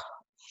ich wirklich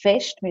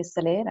fest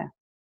müssen lernen.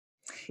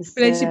 Ich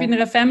war letztens bei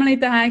einer Family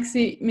daheim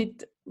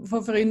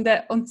von Freunden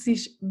und sie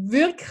war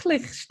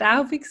wirklich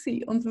staubig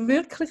und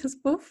wirklich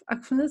ein Puff.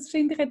 Ich fand, das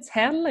finde ich jetzt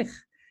herrlich.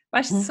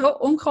 Weißt du, so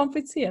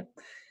unkompliziert.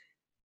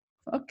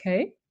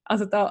 Okay.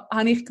 Also da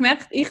habe ich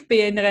gemerkt, ich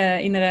bin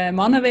in einer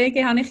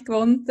Mannenwege habe ich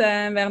gewohnt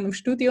während dem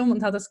Studium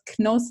und habe das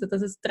genossen,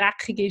 dass es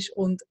dreckig ist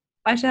und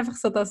weißt du, einfach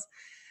so das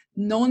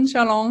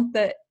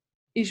Nonchalante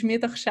ist mir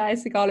doch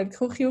scheißegal, ob die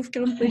Küche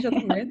aufgeräumt ist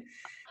oder nicht.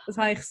 Das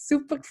habe ich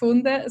super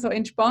gefunden, so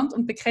entspannt.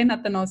 Und der Ken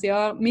hat dann ein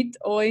Jahr mit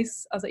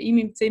uns, also in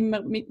meinem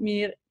Zimmer, mit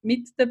mir,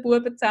 mit den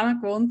Buben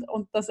zusammen gewohnt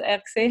und dass er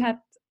gesehen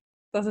hat,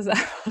 dass es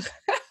einfach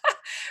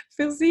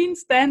für seinen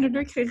Standard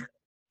wirklich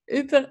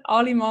über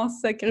alle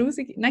Massen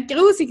grusig. Nein,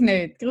 grusig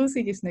nicht.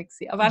 Grusig ist es nicht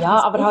gewesen.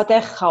 Aber halt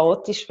echt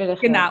chaotisch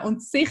vielleicht. Genau, ja.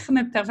 Und sicher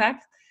nicht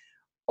perfekt.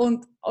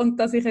 Und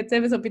dass ich jetzt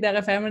eben so bei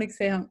dieser Family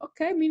gesehen habe,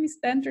 okay, meine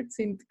Standards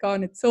sind gar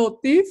nicht so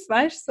tief,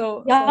 weißt du?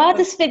 So, ja, so.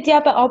 Das finde ich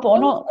aber auch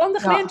noch. Und ein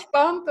bisschen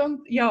entspannt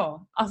und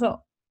ja, also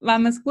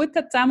wenn man es gut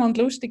hat zusammen und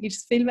lustig, ist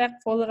es viel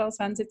wertvoller, als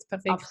wenn es jetzt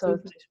perfekt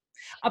ist.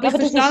 Aber ich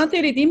verstehe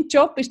natürlich, in deinem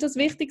Job ist das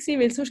wichtig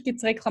gewesen, weil sonst gibt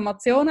es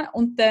Reklamationen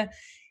und die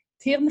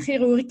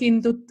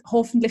Hirnchirurgin tut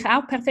hoffentlich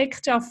auch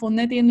perfekt arbeiten und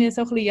nicht irgendwie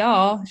so ein bisschen,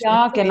 ja,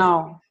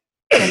 genau.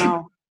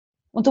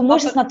 Und du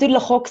musst es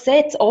natürlich auch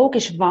sehen, das Auge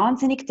ist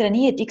wahnsinnig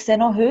trainiert. Ich sehe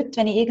noch heute,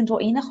 wenn ich irgendwo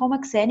reinkomme,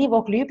 sehe ich,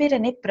 wo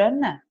Glühbirnen nicht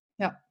brennen.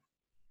 Ja.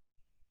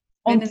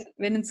 Und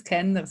wenn ein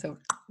Scanner so.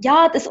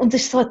 Ja, und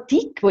das ist so ein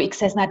Tick, wo ich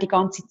sehe es nicht die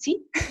ganze Zeit.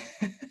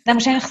 Dann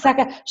musst du eigentlich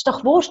sagen, ist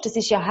doch wurscht, das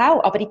ist ja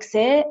hell, aber ich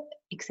sehe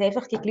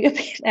einfach die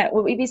Glühbirnen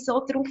und ich bin so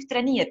drauf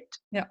trainiert.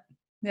 Ja.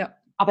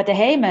 Aber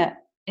daheim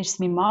ist es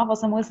mein Mann,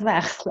 der muss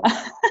wechseln muss.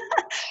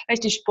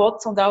 Weißt du, die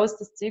Spots und alles,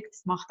 das Zeug,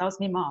 das macht alles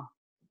mein Mann.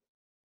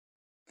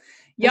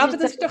 Ja, aber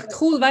das ist doch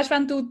cool, weißt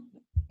du,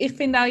 ich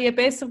finde auch, je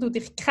besser du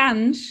dich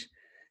kennst,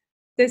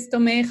 desto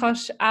mehr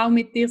kannst du auch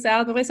mit dir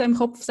selber so im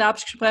Kopf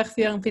Selbstgespräch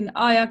führen und finden,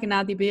 ja,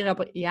 genau, die Bier,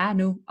 aber ja,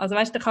 nu. Also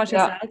weißt du, da kannst du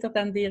ja selber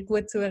dann dir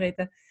gut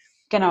zureden.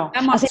 Genau.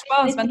 Das macht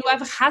Spaß. Wenn du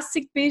einfach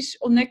hässig bist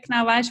und nicht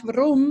genau weißt,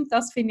 warum,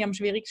 das finde ich am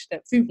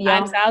schwierigsten. Für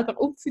einen selber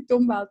und für die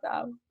Umwelt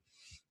auch.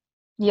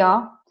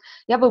 Ja,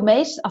 weil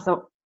meist,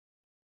 also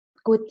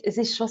gut, es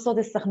ist schon so,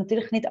 dass sich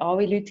natürlich nicht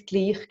alle Leute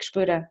gleich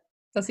spüren.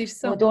 Das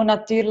ist so. Und du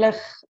natürlich,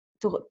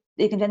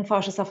 irgendwann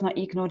fährst du es auf noch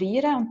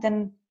ignorieren und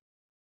dann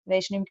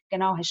weisst du nicht mehr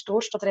genau, hast du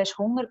Durst oder hast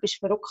du Hunger, bist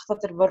du verrückt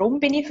oder warum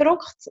bin ich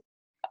verrückt?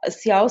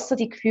 Es sind alles so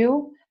die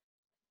Gefühle.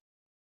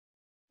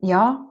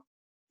 Ja.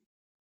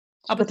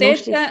 Aber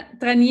dort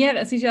trainieren,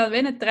 es ist ja wie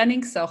eine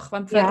Trainingssache.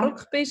 Wenn du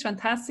verrückt bist, wenn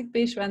du hässig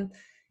bist,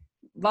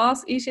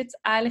 was ist jetzt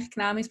eigentlich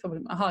genau mein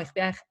Problem? Aha, ich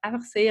bin eigentlich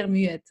einfach sehr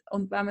müde.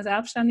 Und wenn man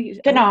selbstständig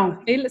ist,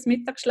 viel ein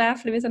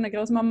Mittagsschläfchen wie so eine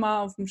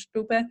Großmama auf dem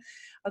Stube.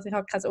 Also ich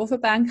habe kein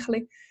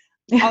Ofenbänkchen.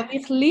 Aber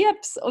ich liebe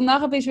es. Und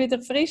nachher bist du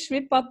wieder frisch, wie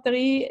die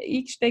Batterie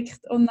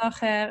eingesteckt und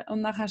nachher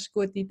hast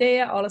du gute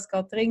Ideen, alles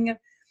geht dringend.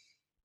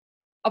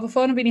 Aber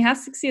vorne bin ich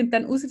hässlich und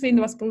dann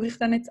herausfinden, was brauche ich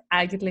denn jetzt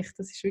eigentlich.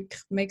 Das ist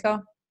wirklich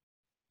mega.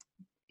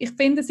 Ich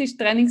finde, es ist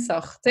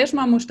Trainingssache. Zuerst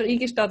mal musst du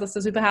eingestehen, dass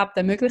das überhaupt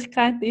eine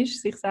Möglichkeit ist,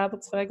 sich selber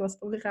zu fragen, was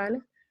brauche ich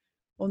eigentlich.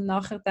 Und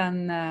nachher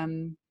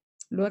dann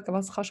schauen,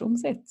 was kannst du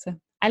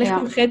umsetzen. Eigentlich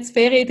brauche ich jetzt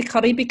Ferien in der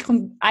Karibik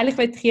und eigentlich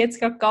will ich jetzt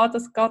gerade gehen,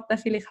 das geht dann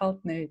vielleicht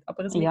halt nicht.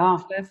 Aber ein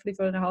Mittagsschläfchen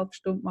für eine halbe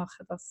Stunde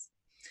machen, das.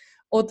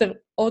 Oder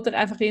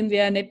einfach irgendwie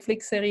eine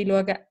Netflix-Serie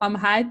schauen,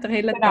 am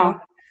heiteren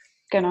Tag.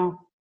 Genau.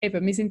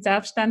 Eben, wir sind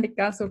selbstständig,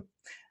 also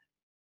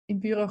im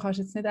Büro kannst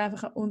du jetzt nicht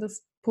einfach unter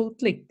das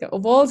Pult liegen.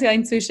 Obwohl es ja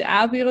inzwischen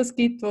auch Büros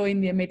gibt, die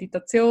irgendwie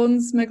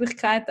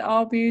Meditationsmöglichkeiten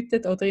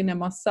anbieten oder in eine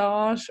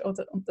Massage.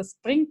 Und das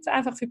bringt es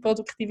einfach für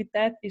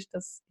Produktivität. Ist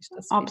das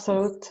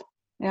absolut.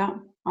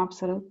 Ja,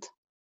 absolut.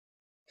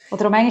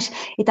 Oder auch manchmal,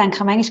 ich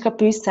denke manchmal gerade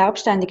bei uns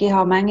selbstständig, ich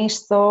habe manchmal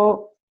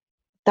so,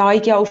 da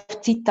ich ja auf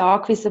die Zeit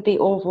angewiesen bin,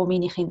 wo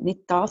meine Kinder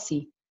nicht da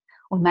sind.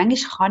 Und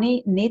manchmal kann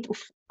ich nicht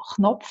auf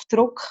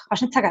Knopfdruck,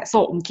 kannst nicht sagen,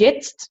 so, und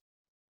jetzt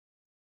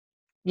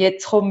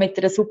komm mit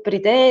einer super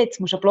Idee, jetzt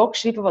musst du einen Blog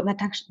schreiben, wo du dann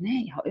denkst,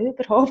 nein, ich habe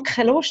überhaupt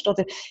keine Lust.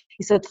 Oder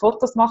ich sollte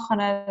Fotos machen,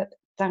 dann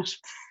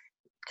denkst du,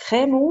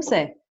 keine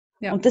Muse.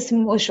 Ja. Und das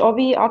musst du auch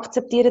wie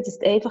akzeptieren, dass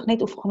du einfach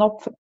nicht auf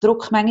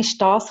Knopfdruck manchmal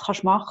das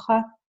kannst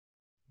machen,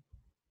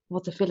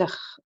 was du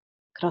vielleicht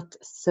gerade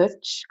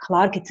solltest.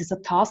 Klar gibt es so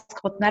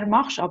Tasks, die du dann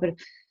machst, aber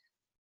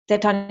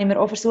dort habe ich mir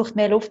auch versucht,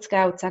 mehr Luft zu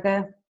geben und zu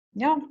sagen,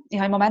 ja, ich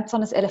habe im Moment so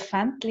ein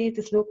Elefantchen,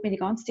 das schaut mir die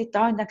ganze Zeit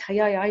an und denke,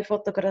 ja, ich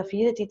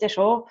fotografiere die dann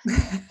schon.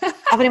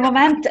 Aber im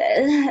Moment,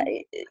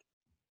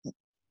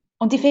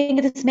 und ich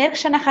finde, das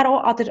merkst du nachher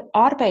auch an der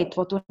Arbeit,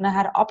 die du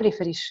nachher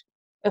ablieferst.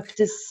 Ob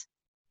das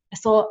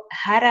so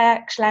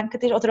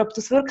hergeschlenkt ist oder ob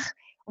du es wirklich,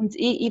 und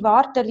ich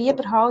warte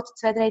lieber halt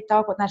 2-3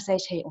 Tage und dann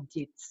sagst, hey, und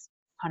jetzt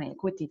habe ich eine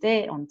gute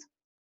Idee und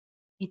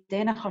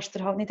Ideen kannst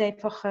du halt nicht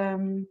einfach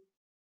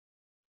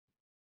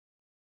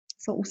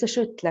so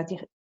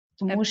rausschütteln.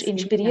 Du musst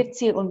inspiriert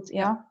sein und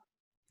ja.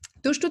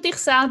 Tust du dich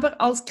selber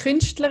als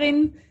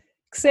Künstlerin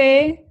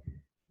sehen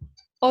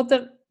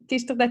oder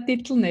gibst du den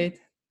Titel nicht?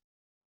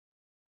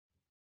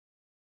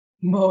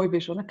 Mo, ich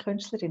bin schon eine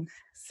Künstlerin.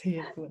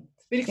 Sehr gut.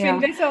 Weil ich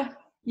finde, so,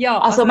 ja.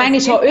 Also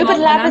manchmal schon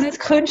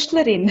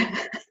Überlebenskünstlerin.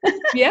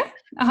 Wie?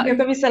 Aha, ich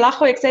musste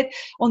lachen, wie gesagt.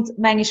 Und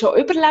manchmal schon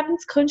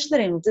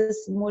Überlebenskünstlerin.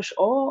 Das musst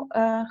du auch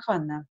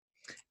können.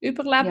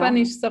 Überleben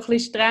ist so ein bisschen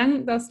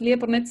streng, das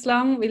lieber nicht zu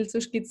lang, weil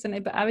sonst gibt es dann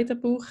eben auch wieder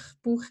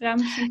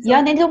Bauchkrämpfe. So.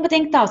 Ja, nicht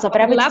unbedingt das.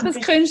 Aber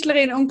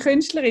Lebenskünstlerin und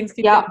Künstlerin, es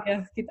gibt,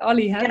 es gibt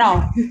alle. He?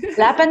 Genau.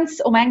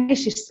 Und manchmal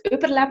ist es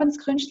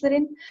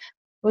Überlebenskünstlerin.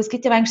 Weil es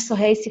gibt ja manchmal so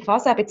heisse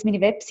Phasen. Ich habe jetzt meine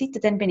Webseite,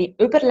 dann bin ich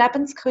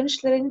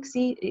Überlebenskünstlerin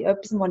gewesen, in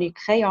etwas, wo ich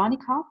keine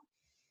Ahnung habe.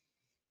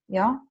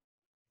 Ja.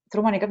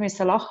 Darum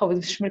musste ich lachen, weil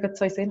das ist mir gerade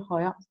so in den Sinn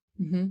gekommen, ja.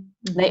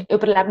 Nein,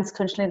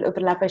 Überlebenskünstlerin,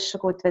 Überleben ist schon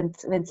gut, wenn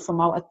es so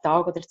mal einen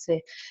Tag oder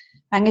 2.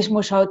 Manchmal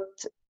musst du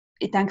halt,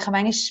 ich denke,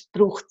 manchmal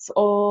braucht es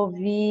auch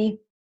wie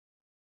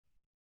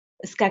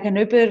ein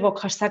Gegenüber, wo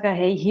kannst sagen,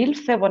 hey,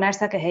 Hilfe, wo dann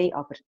sagen, hey,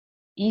 aber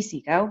easy,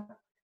 gell?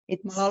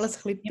 Jetzt, mal alles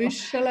ein bisschen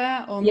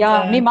büscheln. Und,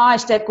 ja, mein Mann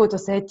ist dort gut, der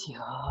sagt,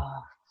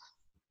 ja.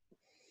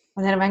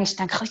 Und dann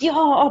manchmal denke ich, ja,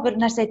 aber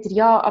dann sagt er,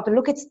 ja, aber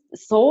schau jetzt,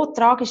 so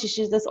tragisch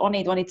ist das auch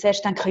nicht. Wo ich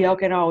zuerst denke, ja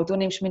genau, du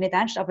nimmst mich nicht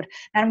ernst, aber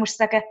dann musst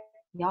du sagen,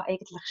 ja,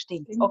 eigentlich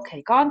stimmt es.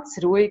 Okay, ganz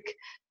ruhig,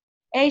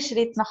 ein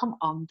Schritt nach dem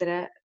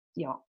anderen,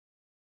 ja.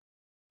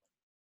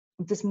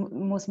 Und das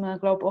muss man,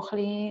 glaube ich, auch ein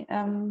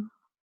bisschen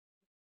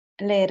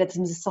lernen, dass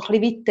man es so ein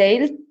bisschen wie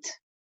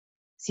teilt.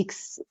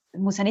 Es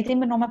muss ja nicht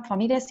immer nur die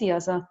Familie sein.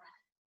 Also,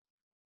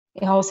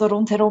 ich habe so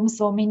rundherum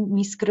so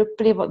mein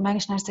Grüppli, wo du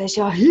manchmal sagst,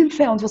 ja,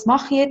 Hilfe, und was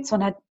mache ich jetzt?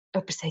 Und dann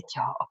jemand sagt,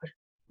 ja, aber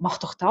mach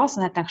doch das.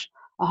 Und dann denkst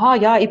du, aha,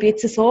 ja, ich bin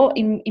jetzt so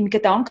im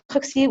Gedanken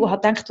gewesen und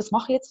habe gedacht, was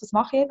mache ich jetzt?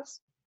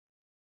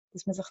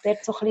 Dass man sich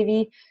dort so ein bisschen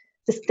wie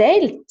das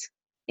teilt.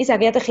 Ich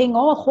sage jedem Kind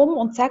auch, komm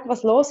und sag,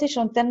 was los ist,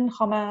 und dann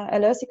kann man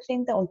eine Lösung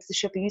finden. Und das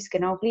ist ja bei uns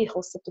genau gleich,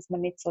 außer dass wir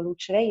nicht so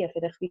laut schreien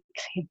für ein kleines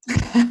Kind.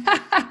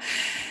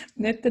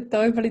 Nicht den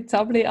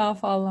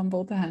Teufel-Zabli-Anfall am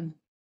Boden haben.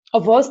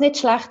 Obwohl es nicht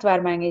schlecht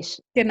wäre,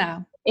 manchmal.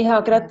 Genau. Ich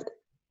habe gerade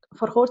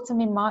vor kurzem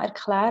meinem Mann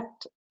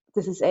erklärt,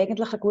 dass es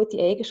eigentlich eine gute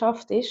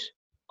Eigenschaft ist.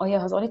 Und ich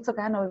habe es auch nicht so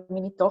gerne, aber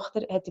meine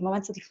Tochter hat im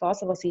Moment so die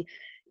Phase, wo sie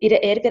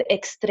ihren Ärger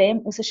extrem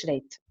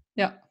rausschreit.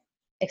 Ja.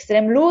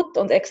 Extrem laut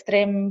und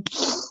extrem...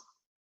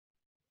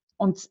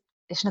 Und es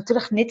ist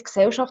natürlich nicht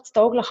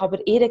gesellschaftstauglich,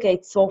 aber ihr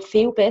geht es so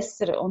viel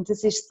besser. Und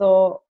es ist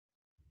so...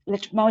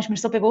 Letztes Mal ist mir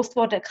so bewusst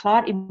worden,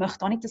 klar, ich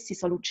möchte auch nicht, dass sie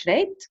so laut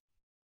schreit.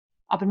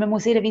 Aber man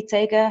muss ihr wie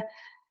zeigen,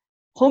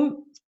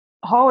 komm,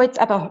 hau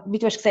jetzt, eben, wie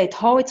du hast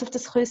gesagt, hau jetzt auf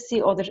das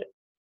Küsschen oder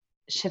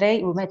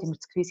schrei. Und man hat immer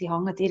das Gefühl, sie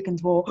hängt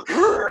irgendwo...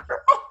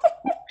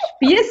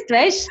 Spiesst,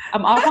 weißt du,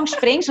 am Anfang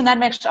springst und dann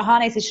merkst du, aha,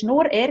 nein, es ist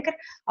nur Ärger,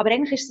 aber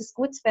eigentlich ist es ein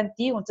gutes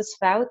Ventil und das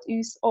fehlt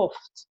uns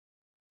oft.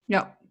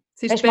 Ja,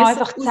 es ist weißt, besser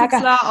einfach zu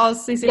sagen,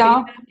 als sie sich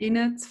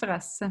rein zu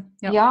fressen.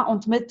 Ja,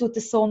 und man tut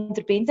das so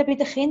unterbinden bei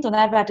den Kindern und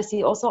dann werden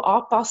sie auch so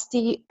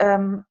angepasste,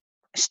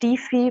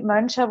 steife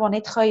Menschen, die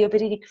nicht können über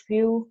ihre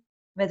Gefühle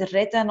weder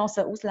reden noch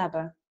so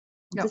ausleben.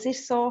 Und das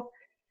ist so,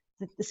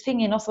 das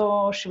finde ich noch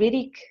so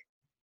schwierig,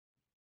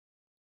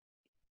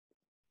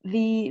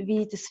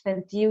 wie das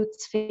Ventil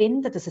zu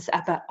finden, dass es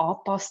eben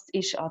angepasst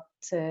ist an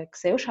die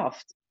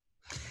Gesellschaft.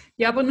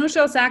 Ja, aber nur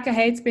schon sagen,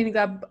 hey, jetzt bin ich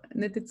aber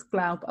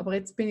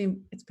jetzt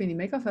bin ich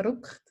mega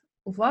verrückt.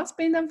 Auf was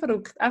bin ich denn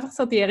verrückt? Einfach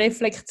so die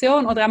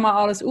Reflexion oder einmal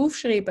alles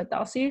aufschreiben,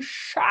 das ist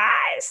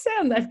scheiße.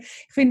 Und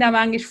ich finde auch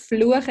manchmal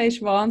Fluchen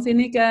ist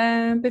wahnsinnig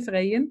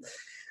befreiend.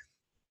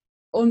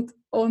 Und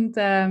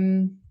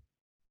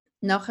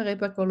nachher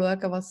eben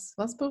schauen,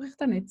 was brauche ich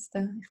denn jetzt?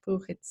 Ich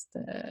brauche jetzt,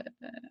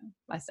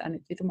 weiss auch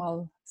nicht, wieder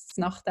mal das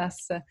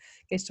Nachtessen.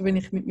 Gestern bin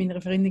ich mit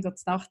meiner Freundin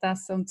zu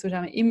Nachtessen und sonst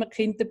haben wir immer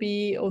Kinder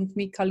dabei und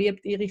Mika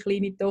liebt ihre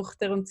kleine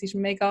Tochter und sie ist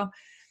mega,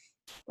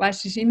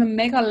 weißt, es ist immer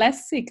mega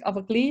lässig,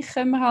 aber gleich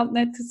können wir halt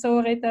nicht so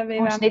reden, wie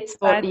wenn nicht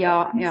so,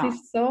 ja. Es war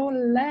so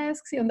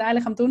lässig und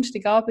eigentlich am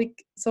Donnerstagabend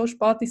so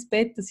spät ins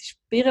Bett, das ist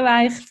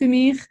birrenweich für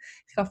mich.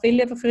 Ich gehe viel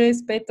lieber früh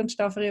ins Bett und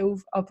stehe früh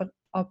auf, aber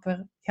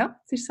ja,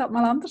 es war halt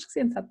mal anders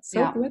gewesen und es hat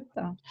so gut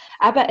getan.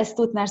 Eben, es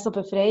tut mir so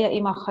befreien.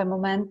 Ich mache im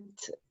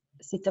Moment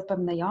seit etwa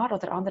einem Jahr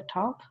oder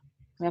 1,5,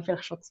 ja,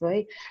 vielleicht schon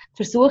 2,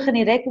 versuche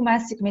ich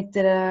regelmäßig mit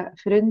einer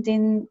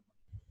Freundin,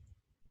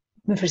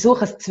 wir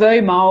versuchen es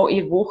 2-mal in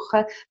der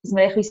Woche, dass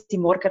wir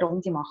unsere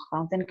Morgenrunde machen.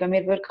 Und dann gehen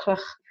wir wirklich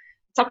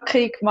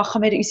zackig,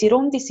 machen wir unsere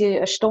Runde, sind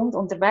eine Stunde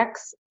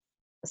unterwegs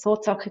so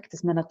zackig,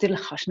 dass man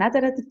natürlich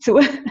schneidern dazu.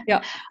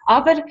 Ja.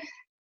 Aber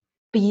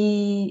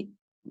wenn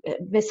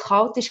es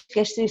kalt ist,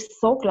 gestern war es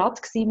so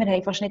glatt gewesen, wir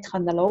haben fast nicht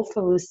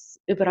laufen, weil es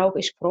überall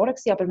gefroren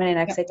war. Aber wir haben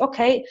dann gesagt,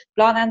 okay,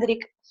 Planänderung,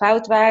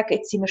 Feldweg,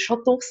 jetzt sind wir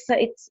schon draussen,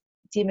 jetzt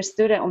ziehen wir es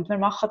durch und wir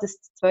machen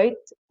das zu zweit,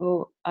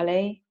 weil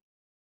allein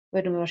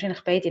würden wir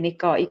wahrscheinlich beide nicht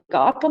gehen. Ich gehe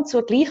ab und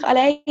zu gleich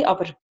allein,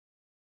 aber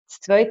das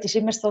Zweite ist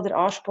immer so der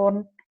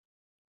Ansporn.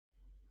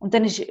 Und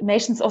dann ist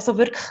meistens auch so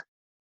wirklich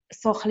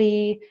so ein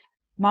bisschen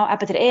mal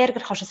eben der Ärger,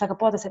 kannst du sagen,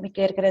 boah, das hat mich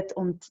geärgert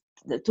und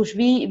du tust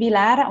wie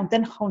lernen und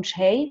dann kommst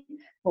du heim,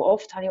 wo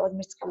oft habe ich auch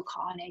immer das Gefühl,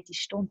 nein, die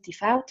Stunde die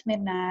fehlt mir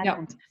nicht.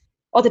 Ja.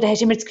 Oder dann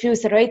hast du immer das Gefühl,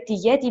 es reut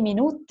dich jede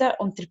Minute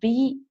und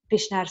dabei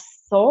bist du dann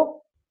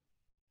so,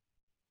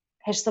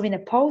 hast so wie eine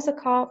Pause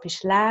gehabt,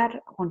 bist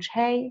leer, kommst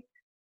heim,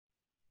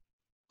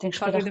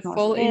 trinkst vielleicht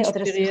noch einen Tee oder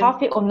einen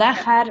Kaffee und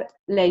nachher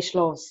legst du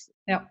los.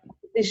 Ja.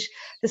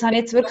 Das habe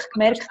ich jetzt wirklich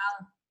gemerkt,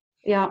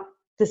 ja,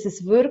 dass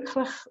es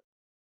wirklich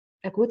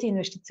eine gute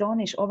Investition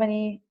ist, auch wenn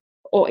ich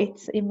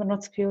jetzt immer noch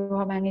das Gefühl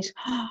habe,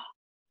 manchmal,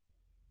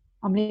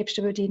 am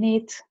liebsten würde ich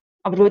nicht.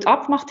 Aber weil du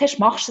abgemacht hast,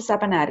 machst du es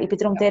eben näher. Ich bin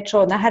darum dort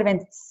schon. Nachher, wenn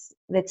du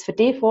es für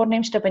dich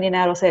vornimmst, dann bin ich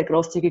dann auch sehr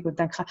grosszügig und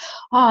denke,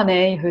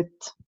 nein, heute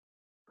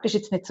bist du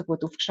jetzt nicht so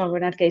gut aufgestanden,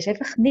 weil dann gehst du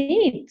einfach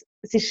nicht.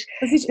 Das ist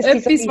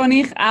etwas, wo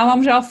ich auch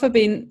am Arbeiten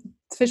bin.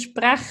 Die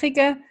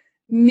Versprechungen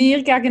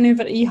mir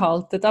gegenüber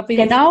einhalten. Da bin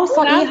genau ich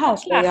so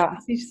einhalten, schlecht. ja.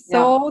 Das ist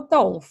so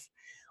doof.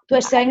 Du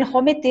hast es eigentlich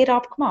auch mit dir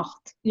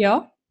abgemacht.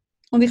 Ja.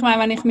 Und ich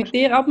meine, wenn ich mit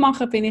dir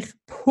abmache, bin ich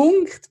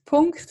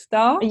Punkt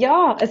da.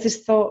 Ja, es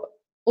ist so.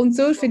 Und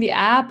so finde ich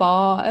auch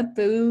Bahn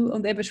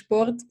und eben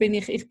Sport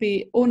ich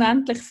bin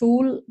unendlich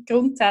faul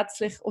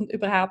grundsätzlich und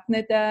überhaupt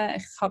nicht,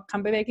 ich habe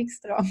keinen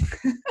Bewegungsdrang.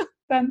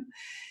 Dann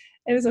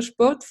eben so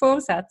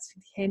Sportvorsätze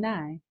finde ich, hey,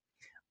 nein.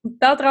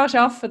 Und daran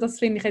arbeiten, das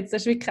finde ich jetzt,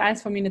 das ist wirklich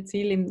eines von meinen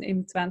Zielen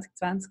im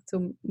 2020,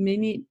 um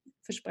meine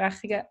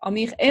Versprechungen an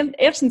mich.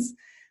 Erstens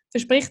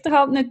verspricht er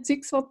halt nicht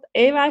Zeugs, wo du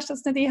weißt,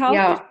 dass du nicht einhalten.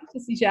 Ja.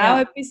 Das ist ja auch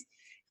etwas.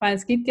 Ich meine,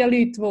 es gibt ja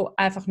Leute, die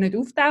einfach nicht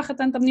auftauchen,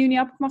 wenn du am 9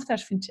 Uhr abgemacht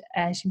hast. Findest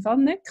du, ist im Fall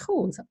nicht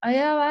cool. So,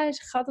 ja,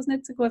 weißt, ich kann das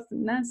nicht so gut.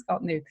 Nein, es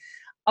geht nicht.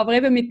 Aber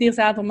eben mit dir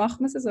selber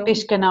macht man es so.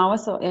 Ist genau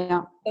so,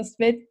 ja. Dass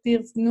du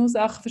dir nur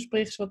Sachen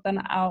versprichst, wo du dann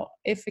auch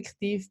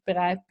effektiv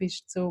bereit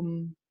bist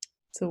zum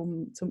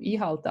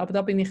Einhalten. Aber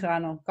da bin ich auch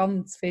noch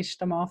ganz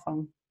fest am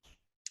Anfang.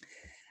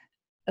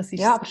 Das ist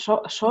ja,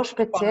 aber schon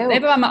speziell.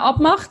 Eben, wenn man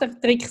abmacht, dann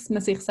trickst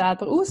man sich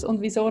selber aus. Und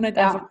wieso nicht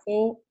einfach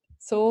so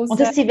und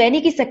das sind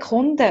wenige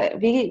Sekunden.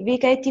 Wie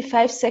geht die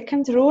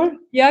 5-Second-Rule?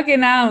 Ja,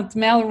 genau, die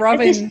Mel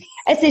Robbins.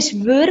 Es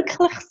ist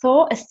wirklich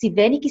so, es sind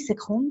wenige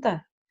Sekunden,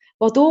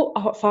 wo du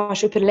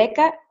fast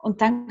überlegen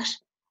und denkst,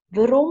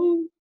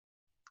 warum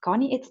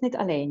gehe ich jetzt nicht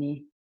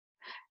alleine?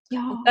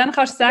 Ja. Und dann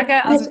kannst du sagen,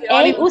 also für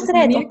alle,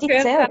 Ausrede und die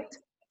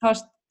zählt.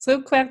 Kannst du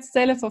rückwärts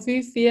zählen von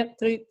 5, 4,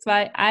 3,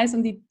 2, 1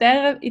 und in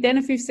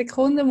diesen 5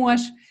 Sekunden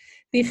musst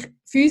du dich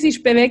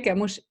physisch bewegen,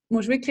 musst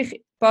wirklich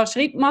ein paar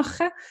Schritte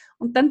machen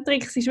und dann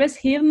trickst du das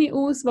Hirn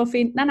aus, das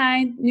findet,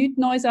 nein, nichts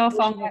Neues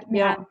anfangen,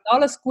 wir haben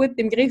alles gut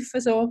im Griff,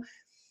 so.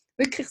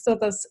 Wirklich so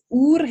das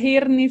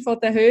Urhirn von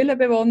der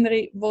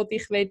Höhlenbewohnerin, das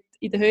dich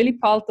in der Höhle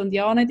behalten und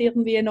ja nicht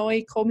irgendwie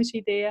neue komische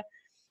Ideen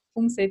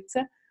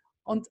umsetzen.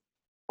 Und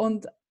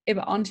eben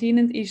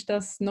anscheinend ist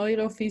das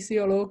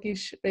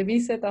neurophysiologisch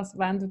bewiesen, dass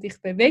wenn du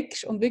dich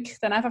bewegst und wirklich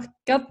dann einfach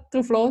gerade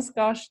drauf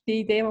losgehst,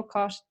 die Idee, die du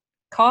gehabt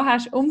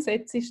hast,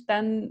 umsetzt,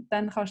 dann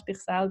kannst du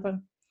dich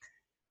selber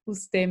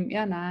aus dem,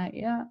 nein.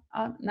 Ja,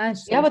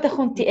 aber dann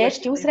kommt die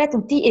erste Ausrede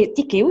und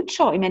die gilt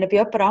schon. Ich meine, bei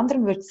jemand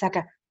anderem würde ich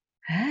sagen,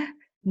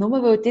 nur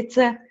weil du jetzt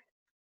ein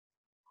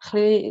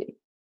bisschen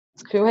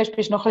das Gefühl hast,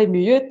 bist du noch ein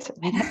bisschen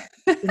müde.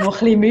 Noch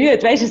ein bisschen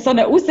müde. Weißt du, so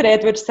eine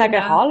Ausrede würdest du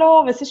sagen,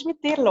 hallo, was ist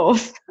mit dir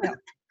los? Ja.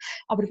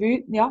 Aber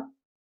ja.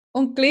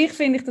 Und gleich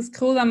finde ich das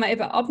cool, wenn man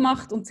eben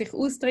abmacht und sich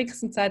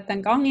austrickst und sagt,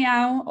 dann gehe ich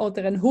auch.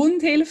 Oder ein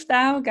Hund hilft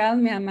auch. Gell?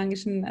 Wir haben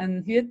manchmal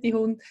einen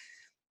Hütehund.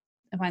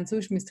 Ich meine,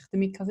 sonst müsste ich der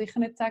Mika sicher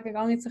nicht sagen,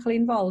 gehe jetzt ein bisschen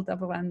in den Wald.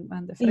 Aber wenn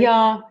der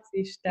Freund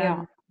ist,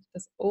 dann ist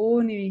das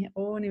ohne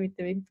mit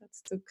den Wimpern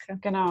zu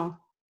zucken. Genau.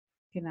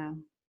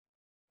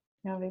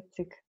 Ja,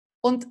 witzig.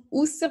 Und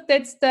ausser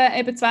jetzt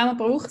eben 2-mal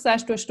pro Woche,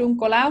 sagst du, eine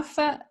Stunde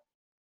laufen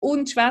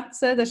und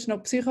schwätzen, das ist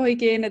noch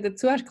Psychohygiene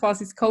dazu, hast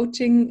quasi das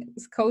Coaching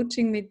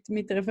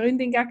mit einer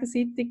Freundin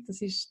gegenseitig,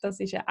 das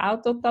ist ja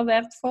auch total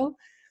wertvoll.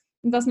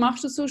 Und was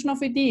machst du sonst noch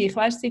für dich?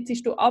 Weißt,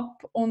 sitzt du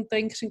ab und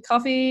trinkst einen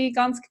Kaffee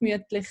ganz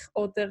gemütlich?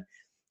 Oder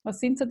was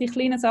sind so die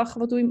kleinen Sachen,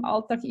 die du im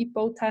Alltag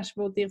eingebaut hast,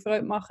 die dir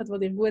Freude machen, die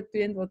dir gut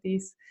tun, die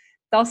dein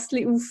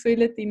Tassli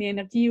auffüllen, deine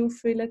Energie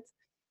auffüllen?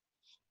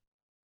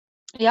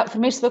 Ja, für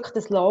mich ist es wirklich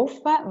das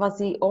Laufen.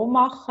 Was ich auch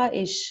mache,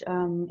 ist, ich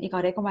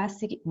gehe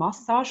regelmässig in die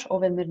Massage,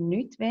 auch wenn mir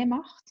nichts weh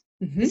macht.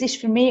 Das ist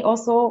für mich auch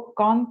so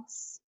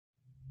ganz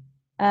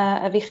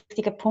ein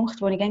wichtiger Punkt,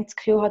 wo ich das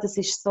Gefühl habe, das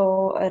ist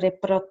so eine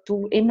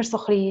Reparatur, immer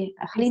so ein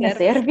kleiner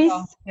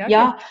Service.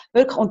 Ja,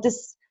 wirklich. Und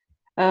das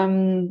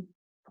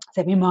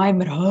sagt mir mal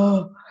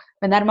immer,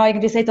 wenn er mal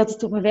irgendwie sagt, das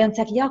tut mir weh, und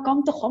sagt, ja, geh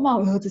doch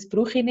mal, das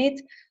brauche ich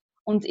nicht.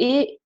 Und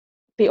ich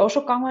bin auch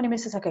schon gegangen, und ich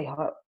musste sagen,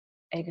 ja,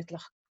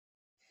 eigentlich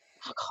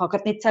ich kann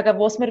gerade nicht sagen,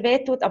 wo es mir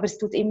wehtut, aber es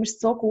tut immer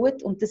so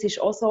gut und das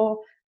ist auch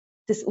so,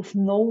 das auf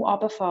Null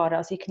runterfahren.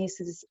 Also ich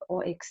genieße das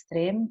auch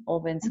extrem,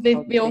 auch wenn es Und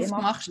halt wie weh oft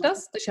macht. machst du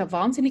das? Das ist ja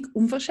wahnsinnig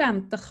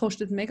unverschämt. Das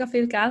kostet mega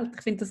viel Geld.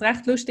 Ich finde das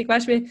recht lustig.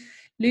 Weißt du, wie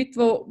Leute,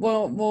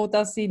 wo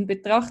das in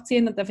Betracht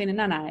ziehen und dann finden,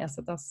 nein,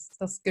 also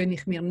das gönne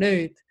ich mir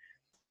nicht.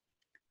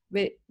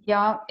 Wie,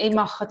 Ja, ich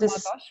mache mal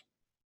das,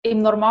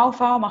 im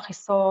Normalfall mache ich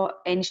so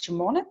einmal im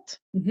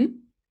Monat.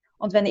 Mhm.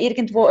 Und wenn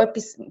irgendwo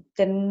etwas,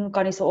 dann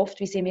gehe ich so oft,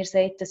 wie sie mir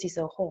sagt, dass ich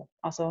so komme.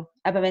 Also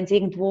eben, wenn es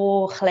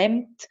irgendwo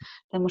klemmt,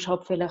 dann musst du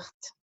halt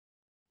vielleicht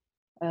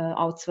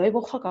alle 2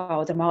 Wochen gehen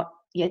oder mal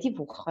jede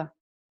Woche.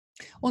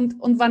 Und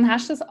wann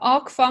hast du das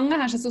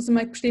angefangen? Hast du es aus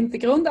einem bestimmten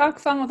Grund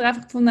angefangen oder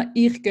einfach gefunden,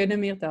 ich gönne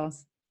mir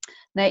das?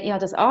 Nein, ich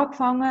habe das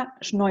angefangen,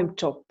 schon noch im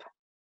Job.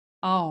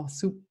 Ah,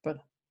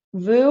 super.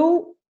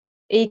 Weil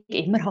ich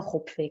immer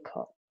Kopfweh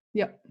hatte.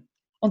 Ja.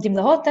 Und im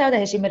Hotel, da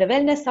hast du immer eine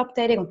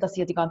Wellnessabteilung und da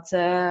sind ja die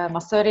ganzen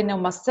Masseurinnen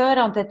und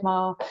Masseure und da hat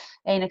mal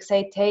einer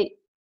gesagt, hey,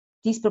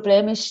 dein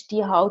Problem ist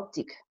die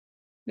Haltung.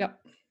 Ja.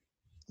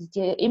 Die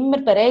immer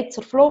bereit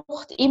zur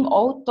Flucht, im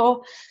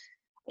Auto,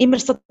 immer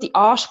so die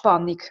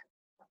Anspannung.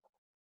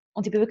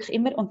 Und ich bin wirklich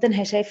immer, und dann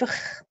hast du einfach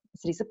ein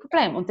riesiges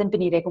Problem. Und dann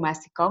bin ich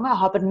regelmäßig gegangen,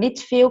 habe aber nicht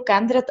viel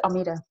geändert an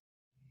meiner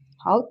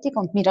Haltung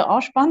und meiner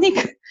Anspannung.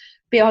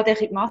 Bin halt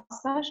in die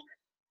Massage.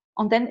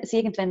 Und dann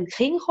sind irgendwann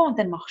Kinder gekommen und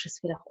dann machst du es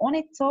vielleicht auch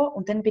nicht so.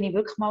 Und dann bin ich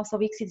wirklich mal so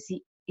wie gewesen, dass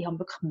ich habe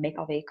wirklich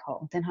mega weh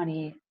gehabt. Und dann habe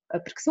ich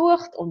jemanden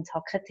gesucht und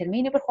habe keinen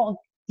Termin bekommen. Und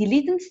die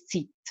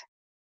Leidenszeit,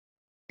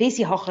 bis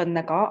ich gehen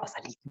konnte, also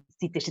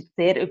Leidenszeit ist jetzt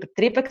sehr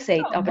übertrieben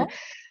gesagt, aber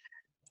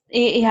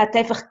ich hätte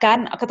einfach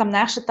gerne am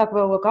nächsten Tag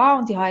gehen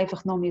und ich musste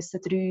einfach noch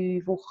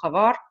 3 Wochen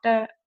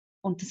warten.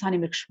 Und das habe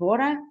ich mir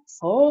geschworen,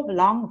 so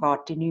lange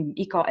warte ich nicht mehr.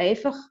 Ich gehe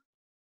einfach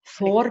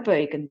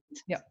vorbeugend.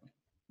 Ja.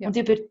 Ja. Und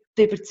ich bin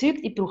überzeugt,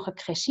 ich brauche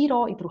kein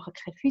Chiro, ich brauche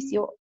kein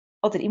Physio.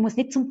 Oder ich muss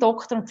nicht zum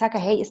Doktor und sagen,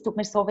 hey, es tut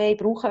mir so weh, ich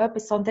brauche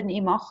etwas, sondern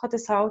ich mache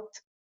das halt,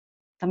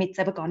 damit es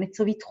eben gar nicht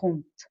so weit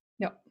kommt.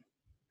 Ja.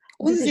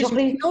 Und Und das es ist ist auch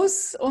ein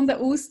Genuss und eine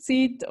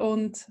Auszeit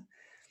und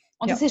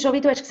das ist auch,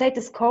 wie du hast gesagt,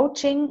 das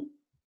Coaching,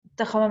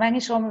 da kann man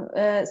manchmal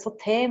schon so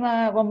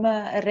Themen, wo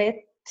man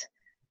redet,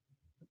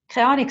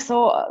 keine Ahnung,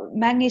 so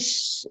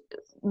manchmal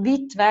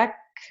weit weg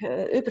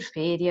über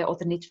Ferien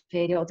oder nicht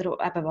Ferien oder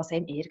eben was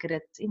einem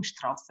ärgert im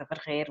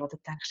Strassenverkehr, wo du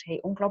denkst, hey,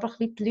 unglaublich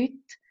wie die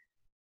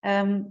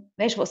Leute,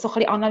 weißt du, so ein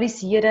bisschen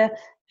analysieren,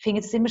 finde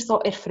ich das immer so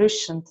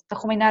erfrischend. Da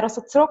komme ich dann auch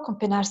so zurück und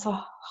bin dann so,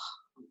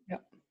 ja.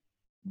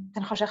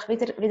 dann kannst du echt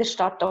wieder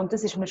starten und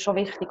das ist mir schon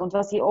wichtig. Und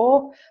was ich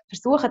auch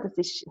versuche, das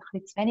ist ein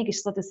bisschen zu wenig,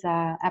 ist so, dass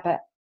eben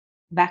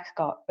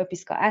weggehen,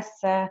 etwas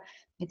essen,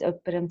 mit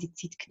jemandem die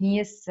Zeit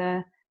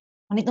genießen.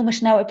 Und nicht nur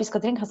schnell etwas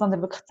trinken,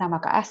 sondern wirklich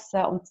zusammen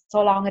essen und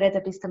so lange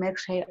reden, bis du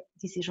merkst, hey,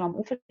 die sind schon am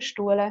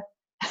Aufstuhlen.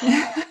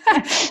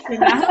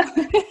 Genau.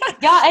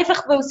 Ja,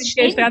 einfach, weil es Das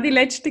stimmt. war auch die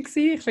letzte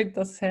gewesen. Ich finde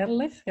das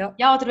herrlich. Ja.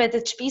 Ja, oder wenn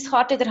du die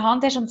Speiskarte in der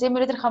Hand hast und sie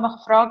immer wieder kann man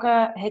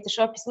fragen, hat er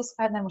schon etwas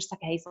ausgefällt, dann musst du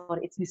sagen, hey,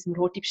 sorry, jetzt müssen wir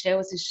Horti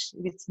bestellen, es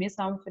wird zu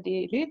mühsam für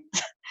die Leute.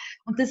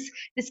 Und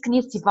das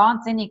genießt sie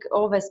wahnsinnig,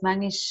 auch wenn es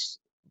manchmal,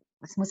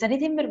 es muss ja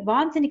nicht immer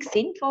wahnsinnig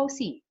sinnvoll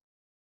sein.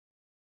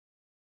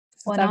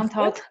 Und dann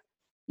halt,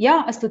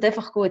 ja, es tut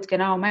einfach gut,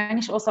 genau.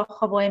 Manchmal auch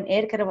Sachen, die einem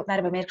ärgern, wo du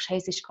dann merkst, hey,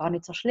 es ist gar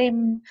nicht so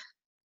schlimm.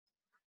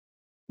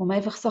 Wo man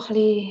einfach so ein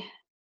bisschen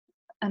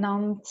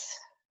einander...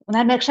 Und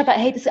dann merkst du eben,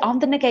 hey, den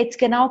anderen geht es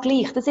genau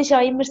gleich. Das ist ja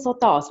immer so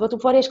das, was du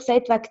vorhin hast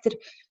gesagt hast, wegen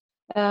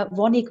der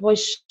Wohnung, die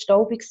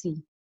staubig war.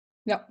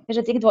 Ja. Wenn du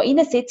jetzt irgendwo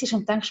rein sitzt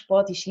und denkst,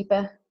 boah, die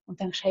Scheibe, und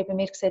denkst, hey, bei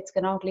mir sieht es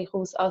genau gleich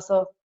aus,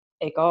 also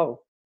egal.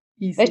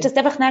 Easy. Weißt du, dass du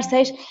einfach dann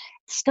sagst,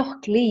 das ist doch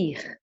gleich.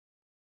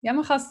 Ja,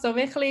 man kann es so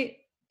wirklich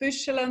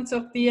büscheln und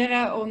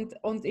sortieren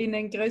und in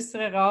einen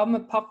grösseren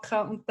Rahmen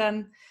packen und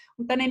dann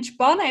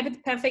entspannen, eben der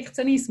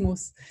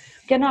Perfektionismus.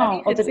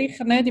 Genau. Oder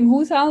sicher nicht im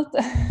Haushalt,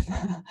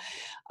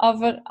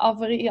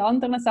 aber in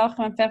anderen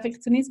Sachen. Mein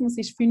Perfektionismus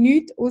ist für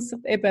nichts, außer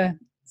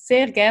eben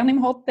sehr gerne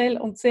im Hotel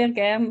und sehr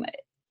gerne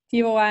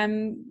die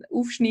einem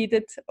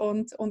aufschneiden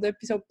und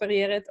etwas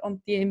operieren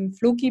und die im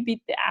Flugi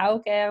bitte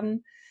auch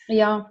gerne.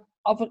 Ja.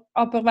 Aber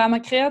wenn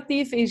man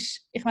kreativ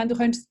ist, ich meine, du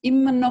könntest es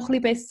immer noch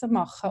ein bisschen besser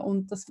machen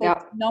und das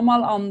Foto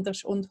nochmal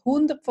anders und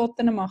 100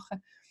 Fotos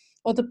machen.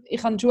 Oder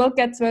ich habe Schule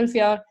gegeben, 12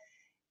 Jahre,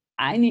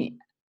 eine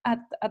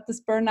hat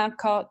das Burnout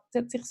gehabt, die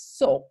hat sich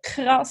so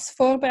krass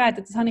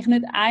vorbereitet. Das habe ich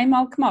nicht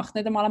einmal gemacht,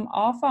 nicht einmal am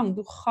Anfang.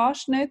 Du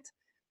kannst nicht,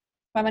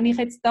 weil wenn ich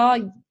jetzt da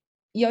in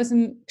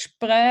unserem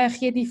Gespräch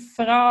jede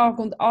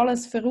Frage und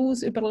alles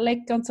voraus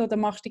überlege und so, dann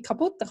machst du dich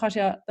kaputt. Dann kannst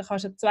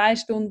du 2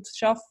 Stunden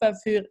arbeiten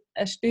für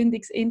ein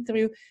stündiges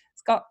Interview.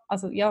 Es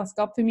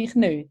geht für mich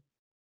nicht.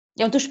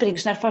 Ja, und du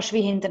springst dann fast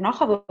wie hinterher,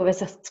 weil wenn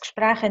sich das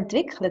Gespräch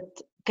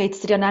entwickelt, geht es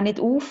dir ja auch nicht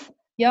auf.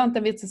 Ja, und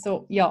dann wird es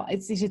so, ja,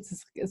 jetzt ist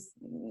jetzt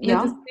nicht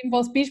ein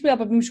sinnvolles Beispiel,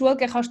 aber beim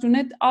Schulgehen kannst du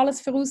nicht alles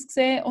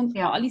voraussehen und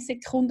alle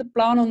Sekunden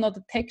planen und noch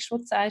den Text, den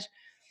du sagst.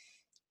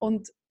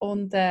 Und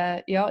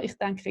ich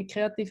denke, in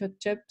kreativen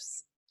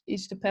Jobs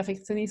ist der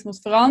Perfektionismus,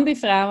 vor allem bei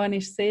Frauen,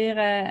 ist sehr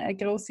eine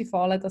grosse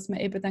Falle, dass man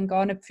eben dann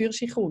gar nicht für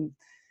sich kommt.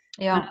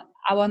 Ja.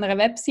 auch an einer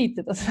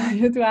Webseite, das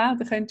weißt du auch,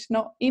 da könntest du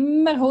noch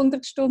immer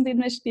 100 Stunden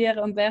investieren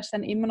und wärst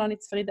dann immer noch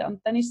nicht zufrieden.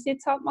 Und dann ist es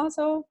jetzt halt mal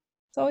so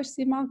ist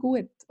sie mal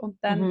gut. Und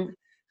dann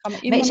kann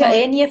man immer Man ist ja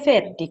noch... nie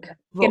fertig.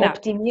 Genau.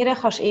 Optimieren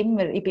kannst du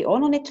immer. Ich bin auch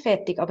noch nicht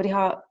fertig, aber ich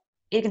habe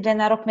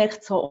irgendwann auch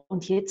gemerkt, so,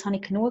 und jetzt habe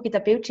ich genug in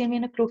den Bildschirm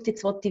hineingeschaut,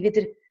 jetzt wollte ich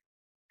wieder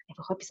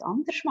einfach etwas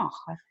anderes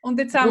machen. Und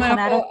jetzt haben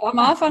wir am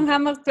Anfang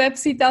haben wir die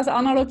Webseite als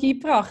Analogie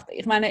gebracht.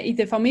 Ich meine, in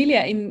der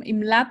Familie, im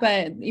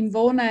Leben, im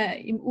Wohnen,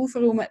 im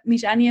Aufräumen, man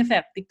ist auch nie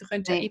fertig. Du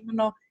könntest ja immer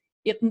noch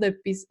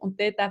irgendetwas und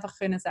dort einfach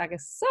können sagen,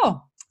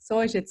 so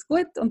ist jetzt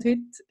gut und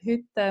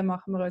heute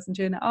machen wir uns einen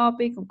schönen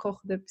Abend und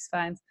kochen etwas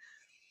Feines.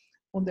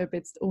 Und ob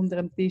jetzt unter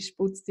dem Tisch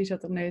putzt ist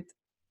oder nicht,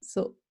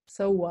 so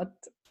what.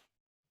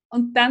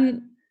 Und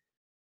dann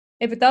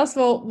eben das,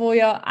 wo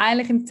ja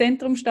eigentlich im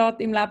Zentrum steht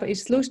im Leben,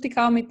 ist es lustig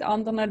haben mit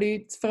anderen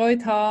Leuten,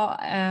 Freude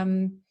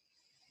haben,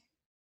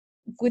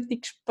 gute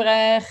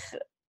Gespräche.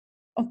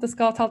 Und das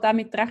geht halt auch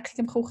mit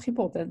dreckigem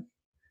Küchenboden.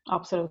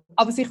 Absolut.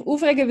 Aber sich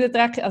aufregen über den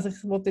Dreck, also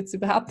ich wollte jetzt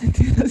überhaupt nicht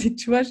in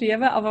die Schuhe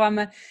schieben, aber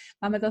wenn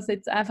man das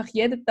jetzt einfach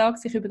jeden Tag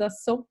sich über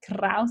das so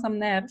grausam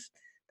nervt,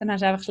 dann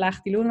hast du einfach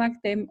schlechte Laune wegen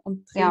dem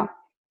und das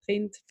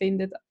Kind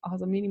findet,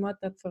 also meine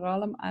Mutter hat vor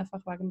allem einfach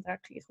wegen dem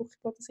dreckigen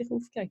Küchenboden sich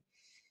aufgeregt.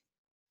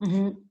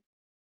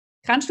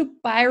 Kennst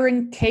du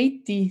Byron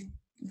Katie?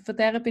 Von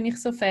der bin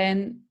ich so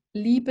Fan.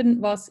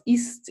 Lieben, was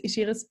ist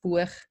ihr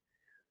Buch.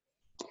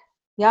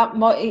 Ja,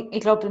 ich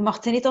glaube,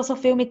 macht sie nicht auch so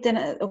viel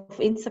auf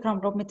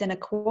Instagram mit diesen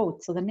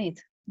Quotes, oder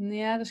nicht?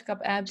 Ja, das ist,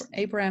 glaube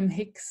ich, Abraham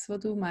Hicks, was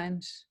du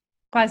meinst.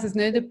 Ich weiss es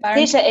nicht.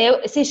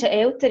 Sie ist eine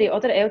ältere,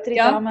 oder? Ältere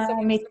Dame so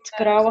mit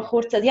grauen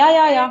kurzen...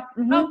 Ja.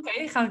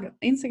 Okay,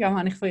 Instagram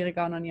habe ich von ihr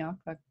gar noch nie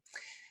angeschaut.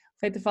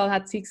 Auf jeden Fall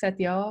hat sie gesagt,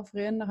 ja,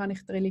 früher hatte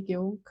ich die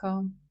Religion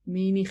gehabt.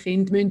 Meine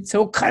Kinder müssen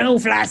Zucker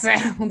auflesen.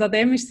 Und an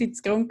dem ist sie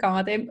zu Grund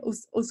gegangen.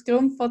 Aus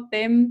Grund von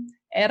dem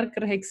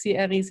Ärger hat sie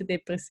eine riesige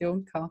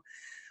Depression gehabt.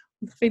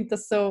 Und ich finde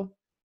das so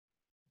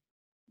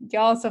ein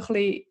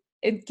bisschen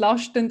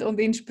entlastend und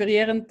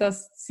inspirierend,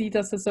 dass sie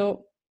das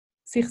so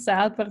sich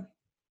selber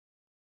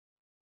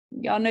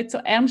nicht so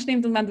ernst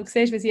nimmt. Und wenn du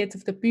siehst, wie sie jetzt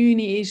auf der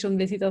Bühne ist und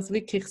wie sie das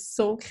wirklich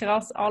so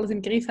krass alles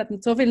im Griff hat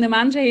und so vielen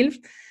Menschen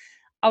hilft,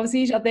 aber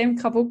sie ist an dem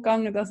kaputt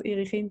gegangen, dass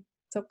ihre Kinder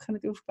Zucker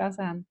nicht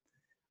aufgelesen haben.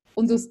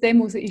 Und aus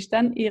dem ist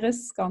dann ihr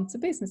ganzes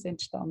Business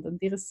entstanden,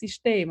 ihr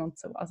System und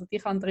so. Also die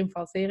kann dir im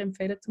Fall sehr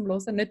empfehlen zum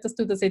Hören. Nicht, dass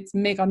du das jetzt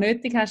mega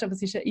nötig hast, aber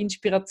es ist eine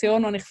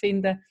Inspiration, und ich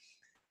finde,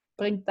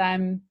 bringt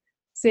einem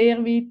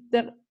sehr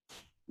weiter,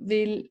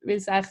 weil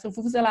es eigentlich darauf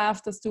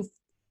rausläuft, dass du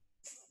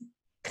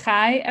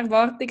keine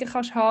Erwartungen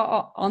kannst haben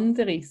an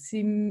andere.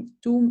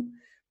 Du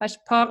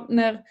weißt,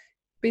 Partner,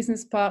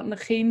 Businesspartner,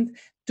 Kind,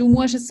 du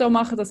musst es so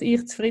machen, dass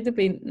ich zufrieden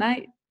bin.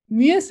 Nein,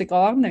 müssen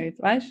gar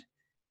nicht, weißt?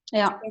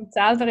 Ja. Du kannst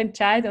selber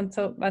entscheiden und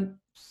so.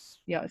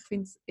 Ich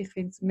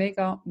finde es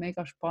mega,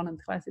 mega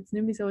spannend. Ich weiss jetzt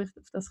nicht, wieso ich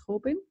auf das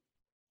gekommen bin.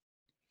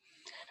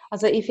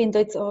 Also ich finde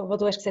jetzt, was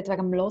du hast gesagt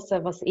wegen dem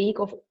Hören, was ich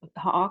habe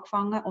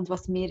angefangen und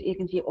was mir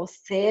irgendwie auch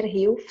sehr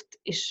hilft,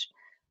 ist,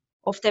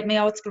 oft hat man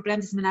ja auch das Problem,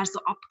 dass man dann so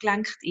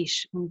abgelenkt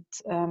ist. Und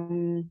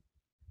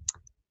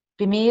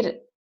bei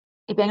mir,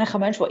 ich bin eigentlich ein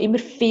Mensch, der immer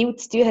viel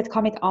zu tun hat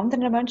mit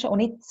anderen Menschen und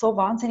nicht so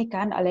wahnsinnig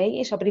gerne allein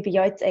ist. Aber ich bin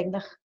ja jetzt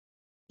eigentlich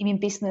in meinem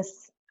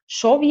Business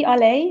schon wie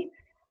allein.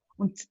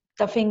 Und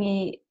da finde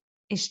ich,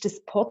 ist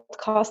das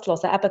Podcast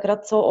hören, eben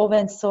gerade so, auch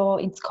wenn es so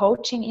ins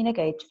Coaching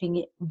hineingeht, finde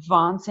ich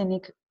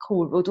wahnsinnig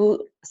cool, weil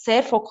du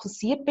sehr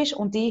fokussiert bist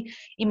und ich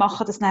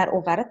mache das dann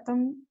auch während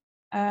dem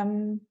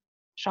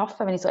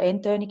Arbeiten, wenn ich so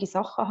eintönige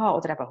Sachen habe,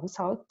 oder eben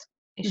Haushalt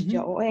ist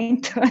ja auch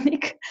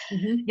eintönig.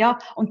 Ja,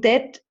 und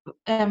dort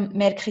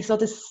merke ich so,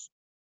 dass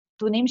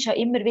du nimmst ja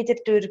immer wieder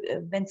durch,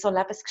 wenn so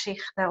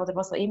Lebensgeschichten oder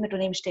was auch immer, du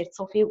nimmst dort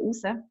so viel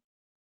raus,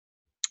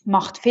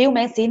 macht viel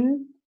mehr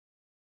Sinn,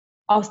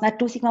 als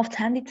nicht 1000-mal auf das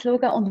Handy zu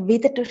schauen und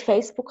wieder durch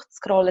Facebook zu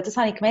scrollen. Das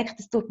habe ich gemerkt,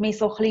 das tut mir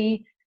so ein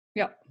bisschen...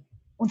 Ja.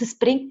 Und es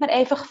bringt mir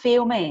einfach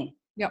viel mehr.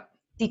 Ja.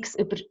 Sei es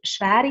über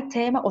schwere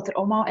Themen oder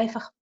auch mal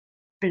einfach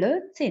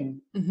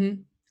Blödsinn.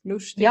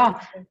 Lustig.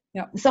 Ja.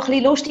 So ein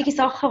bisschen lustige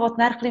Sachen, die du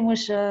dann ein bisschen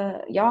musst,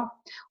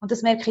 Und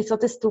das merke ich so,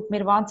 das tut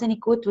mir wahnsinnig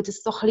gut, weil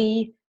das so ein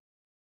bisschen...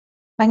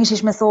 Manchmal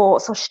ist man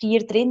so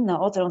stier drin,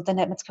 oder? Und dann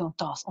hat man das Gefühl,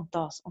 und das und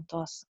das und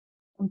das.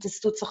 Und das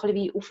tut so ein bisschen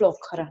wie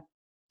auflockern.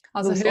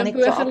 Also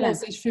Hörbücher hören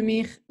ist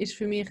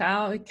für mich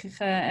auch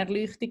wirklich eine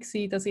Erleuchtung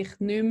gewesen, dass ich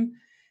nicht mehr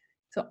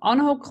so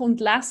anhocke und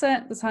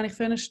lese. Das habe ich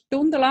für eine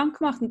Stunde lang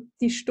gemacht. Und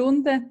die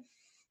Stunde ist ein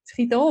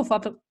bisschen doof,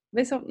 aber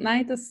wieso?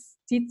 Nein,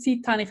 die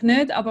Zeit habe ich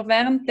nicht. Aber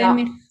währenddem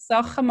ich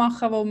Sachen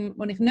mache,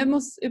 wo ich nicht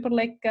muss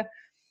überlegen,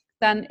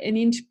 dann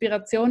eine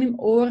Inspiration im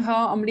Ohr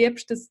habe. Am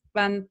liebsten,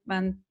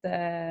 wenn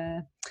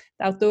die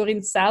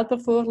Autorin selber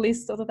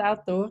vorliest oder der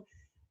Autor.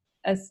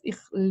 Ich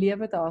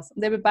liebe das.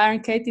 Und eben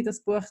Byron Katie,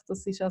 das Buch,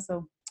 das ist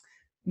also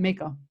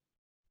mega.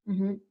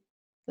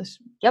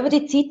 Ja, aber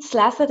die Zeit zu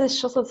lesen, das ist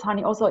schon so, das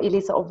habe ich auch so, ich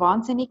lese auch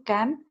wahnsinnig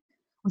gern.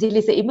 Und ich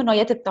lese immer noch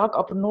jeden Tag,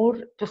 aber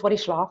nur bevor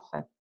ich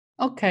schlafe.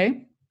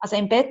 Okay. Also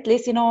im Bett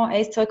lese ich noch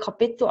 1-2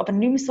 Kapitel, aber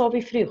nicht mehr so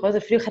wie früher. Oder?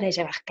 Früher hast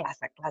du einfach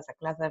gelesen.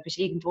 Du bist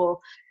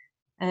irgendwo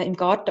im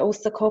Garten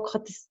rausgehockt,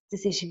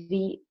 das ist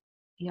wie,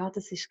 ja,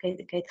 geht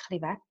ein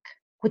bisschen weg.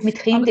 Gut, mit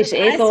Kind Aber ist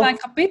das so... 2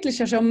 Kapitel ist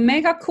ja schon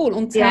mega cool.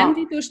 Und das Ja,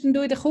 Handy tust du in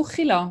der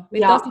Küche lassen?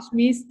 Weil das ja. ist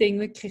mein Ding,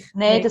 wirklich.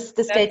 Nein, Hey, das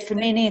geht für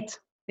mich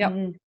nicht. Ja,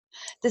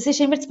 Das ist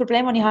immer das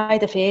Problem, das ich habe in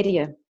den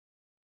Ferien.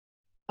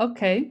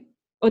 okay.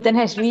 Und dann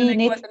hast du Also wie nicht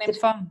nicht... guten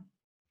Empfang.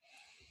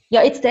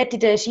 Ja, jetzt dort in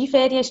der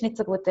Skiferien ist nicht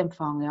so gut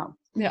Empfang, ja.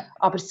 Ja.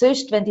 Aber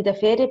sonst, wenn du in der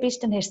Ferien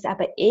bist, dann hast du es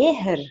eben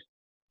eher,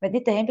 wenn du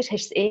nicht daheim bist,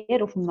 hast du es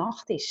eher auf dem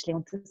Nachttisch.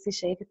 Und das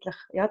ist eigentlich,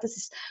 ja, das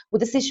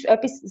ist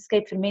etwas, das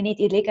geht für mich nicht.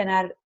 Ich liege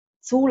dann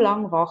zu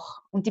lang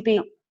wach. Und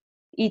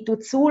ich tue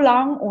zu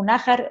lang und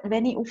nachher,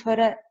 wenn ich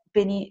aufhöre,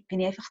 bin ich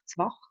einfach zu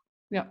wach.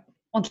 Ja.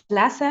 Und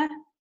lesen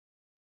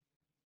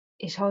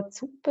ist halt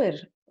super.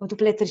 Und du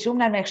blätterst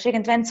dann merkst du,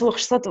 irgendwann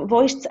suchst du so,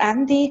 wo ist das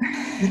Ende?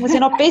 Es muss ja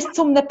noch bis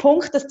zu einem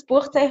Punkt, dass du das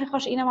Buchzeichen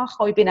reinmachen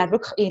kannst. Ich bin dann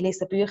wirklich, ich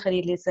lese Bücher,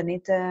 ich lese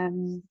nicht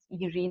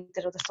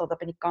E-Reader oder so, da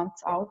bin ich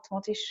ganz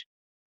altmodisch.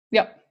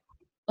 Ja.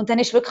 Und dann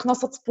ist wirklich noch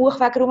so das Buch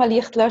weg,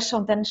 Licht löschen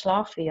und dann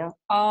schlafe ich, ja.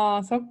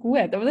 Ah, so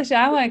gut. Aber das ist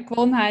auch eine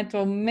Gewohnheit,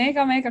 die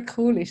mega, mega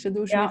cool ist. Du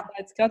tust mich Ja. da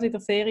jetzt gerade wieder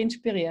sehr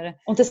inspirieren.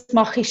 Und das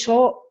mache ich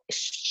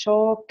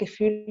schon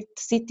gefühlt,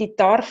 seit ich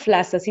darf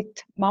lesen,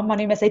 seit Mama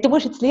nicht mehr sagt, du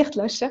musst jetzt Licht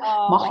löschen,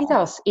 mache ich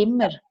das,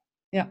 immer.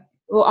 Ja.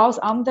 Wo alles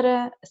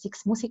andere, sei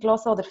es Musik hören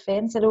oder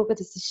Fernsehen schauen,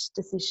 das ist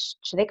das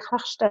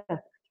Schrecklichste.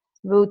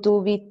 Weil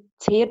du wie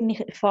das Hirn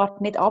fährt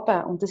nicht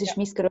runter. Und das ist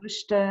mein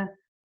grösstes,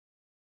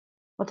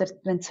 oder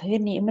wenn das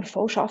Hirn immer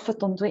voll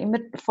arbeitet und du immer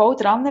voll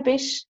dran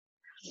bist,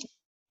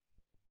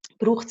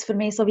 braucht es für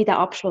mich so wie den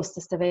Abschluss,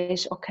 dass du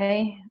weißt,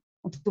 okay,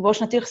 und du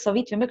willst natürlich so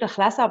weit wie möglich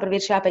lesen, aber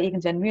wirst eben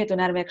irgendwann müde und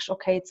dann merkst du,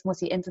 okay, jetzt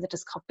muss ich entweder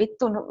das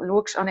Kapitel und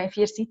schaust,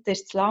 4 Seiten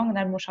ist zu lang und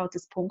dann musst du halt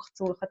das Punkt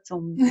suchen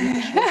zum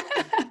Überschluss.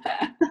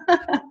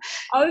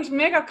 Aber das ist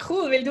mega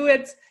cool, weil du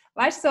jetzt,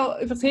 weißt du, so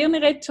über das Hirn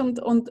redest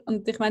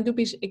und ich meine, du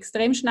bist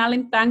extrem schnell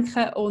im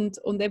Denken und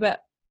eben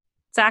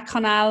 10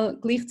 Kanäle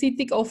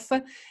gleichzeitig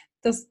offen,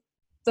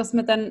 dass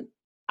man dann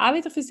auch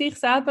wieder für sich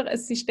selber ein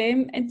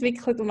System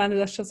entwickelt und wenn du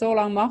das schon so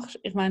lange machst,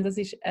 ich meine, das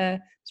ist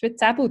wie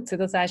Zähneputzen,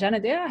 da sagst du auch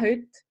nicht, ja,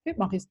 heute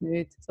mache ich es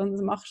nicht, sondern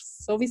du machst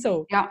es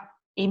sowieso. Ja,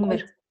 immer.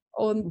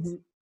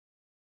 Und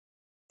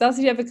das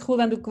ist eben cool,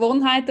 wenn du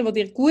Gewohnheiten, die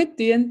dir gut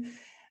tun,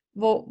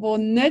 die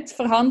nicht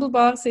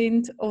verhandelbar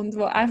sind und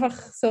die einfach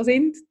so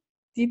sind,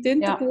 die tun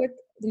dir gut,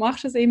 du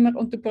machst es immer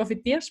und du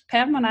profitierst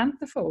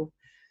permanent davon.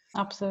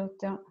 Absolut,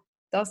 ja.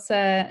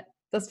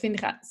 Das finde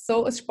ich auch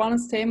so ein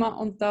spannendes Thema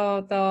und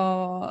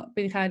da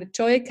bin ich auch in der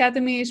Joy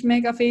Academy, ist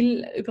mega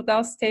viel über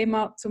das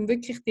Thema, um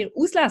wirklich dir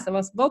auslesen,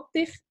 was will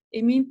ich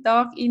in meinen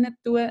Tag rein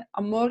tun,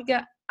 am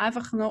Morgen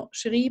einfach noch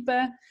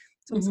schreiben,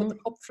 um so den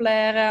Kopf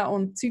leeren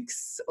und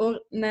Zeugs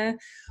ordnen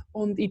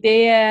und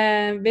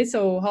Ideen wie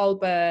so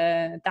halb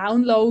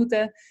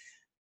downloaden.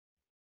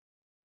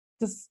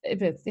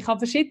 Ich habe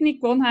verschiedene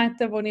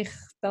Gewohnheiten, wo ich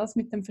das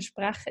mit dem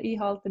Versprechen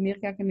einhalten mir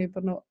gegenüber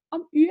noch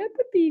am Üben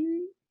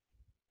bin.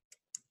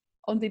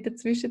 Und in der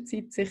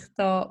Zwischenzeit sich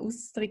da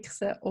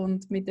austricksen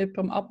und mit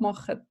jemandem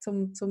abmachen,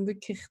 um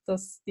wirklich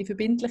die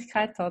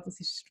Verbindlichkeit zu haben, das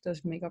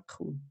ist mega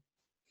cool.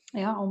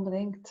 Ja,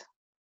 unbedingt.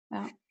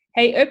 Ja.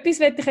 Hey, etwas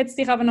möchte ich jetzt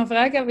dich aber noch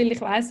fragen, weil ich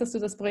weiss, dass du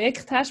das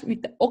Projekt hast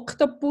mit dem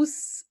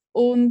Oktopus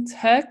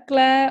und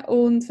Hökeln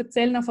und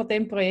erzähl noch von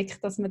dem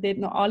Projekt, dass wir dort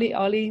noch alle,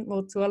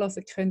 die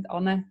zulassen können,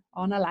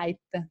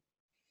 anleiten.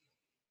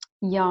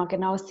 Ja,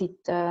 genau.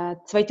 Seit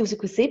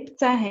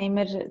 2017 haben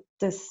wir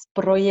das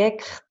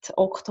Projekt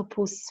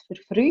Oktopus für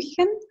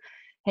Frühchen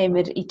haben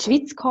wir in die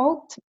Schweiz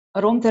geholt.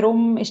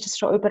 Rundherum ist das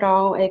schon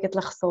überall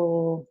eigentlich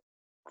so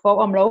voll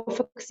am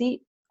Laufen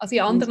gewesen. Also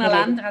in anderen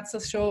Ländern hat es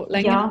das schon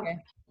länger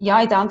gegeben?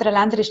 Ja, in den anderen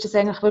Ländern ist das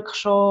eigentlich wirklich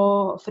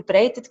schon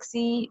verbreitet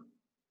gewesen.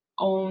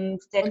 Und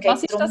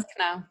was ist das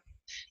genau?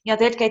 Ja,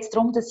 dort geht es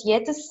darum, dass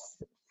jedes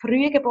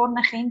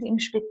frühgeborene Kind im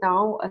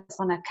Spital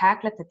so einen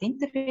gehagelten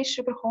Tintenfisch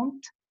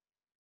bekommt,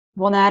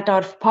 den er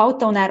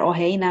behalten und er auch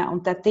heimnehmen.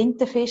 Und der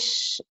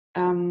Tintenfisch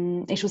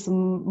ist aus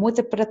dem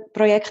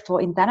Mutterprojekt,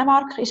 das in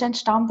Dänemark ist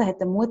entstanden,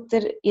 hat die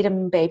Mutter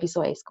ihrem Baby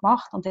so eins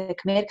gemacht und hat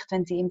gemerkt,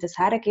 wenn sie ihm das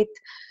hergibt,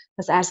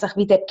 dass er sich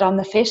wieder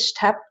dran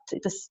festhält,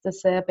 das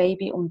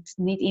Baby, und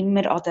nicht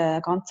immer an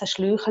den ganzen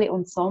Schläuchen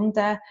und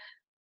Sonden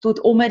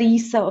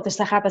umreißen oder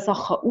sich eben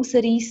Sachen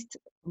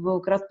rausreißt, wo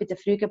gerade bei den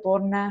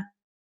Frühgeborenen,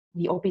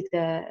 wie auch bei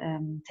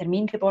den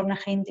termingeborenen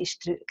Kindern,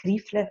 ist der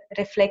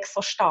Greifreflex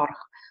so stark.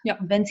 Ja.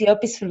 Und wenn sie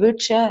etwas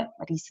verwünschen,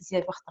 reissen sie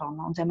einfach dran.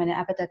 Und wenn man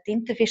eben den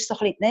Tintenfisch so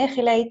ein bisschen in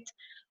die Nähe legt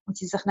und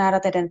sie sich dann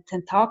an den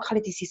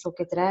Tentakeln, die sind so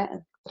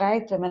gedreht,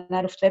 wenn man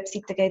dann auf die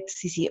Webseite geht,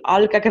 sind sie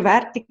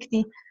allgegenwärtig,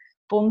 die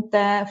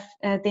bunten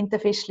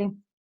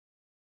Tintenfischchen.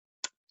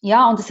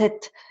 Ja, und es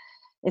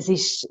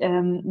ist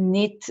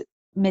nicht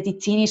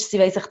medizinisch, sie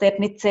wollen sich dort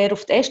nicht sehr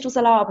auf die Äste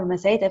rauslassen, aber man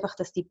sagt einfach,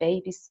 dass die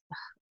Babys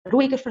sich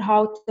ruhiger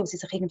verhalten, weil sie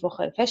sich irgendwo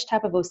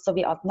festhalten können, weil es so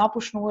wie an die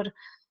Nabelschnur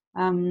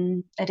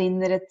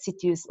erinnert. Sie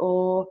tun es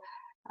auch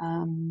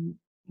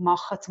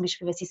machen, zum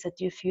Beispiel, wenn sie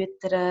sie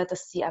füttern,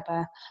 dass sie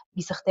eben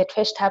wie sich dort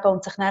festhalten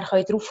und sich dann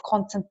darauf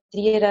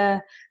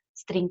konzentrieren,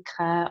 zu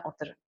trinken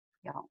oder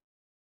ja.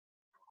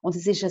 Und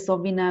es ist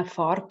so wie ein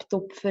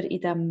Farbtupfer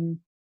in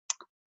dem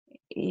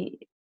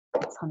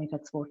jetzt habe ich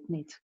das Wort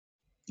nicht.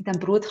 In diesem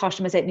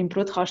Brutkasten, man sagt nicht im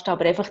Brutkasten,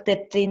 aber einfach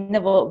dort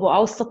drinnen, wo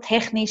alles so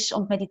technisch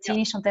und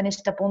medizinisch und dann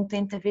ist der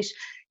Buntintenfisch,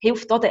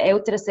 hilft auch den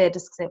Eltern sehr,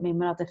 das sieht man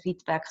immer an den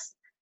Feedbacks,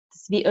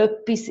 dass es wie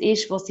etwas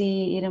ist, was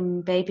sie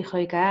ihrem Baby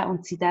geben können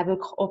und sie den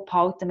wirklich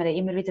abhalten. Wir haben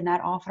immer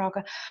wieder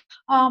Anfragen,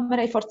 wir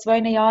haben vor 2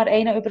 Jahren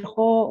einen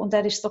bekommen und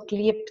er ist so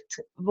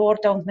geliebt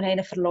worden und wir haben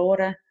ihn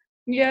verloren.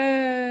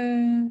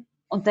 Yeah.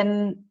 Und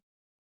dann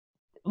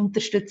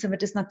unterstützen wir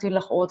das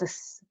natürlich auch,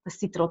 dass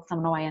sie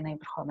trotzdem noch einen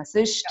bekommen.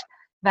 Sonst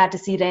werden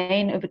sie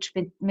rein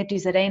mit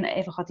uns rein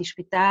einfach an die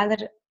Spitäler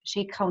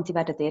schicken und die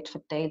werden dort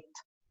verteilt.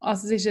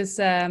 Also es ist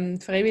ein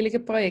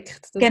freiwilliges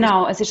Projekt?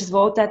 Genau, es ist ein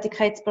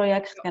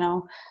Wohltätigkeitsprojekt,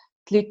 genau.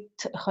 Die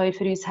Leute können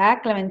für uns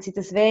häkeln, wenn sie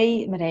das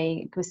wollen. Wir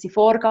haben gewisse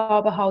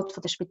Vorgaben halt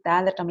von den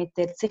Spitälern, damit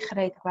dort die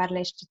Sicherheit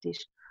gewährleistet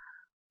ist.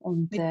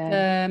 Und,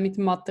 mit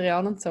dem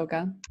Material und so,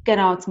 gell?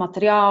 Genau, das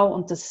Material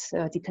und dass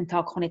die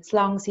Tentakel nicht zu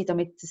lang sind,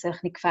 damit es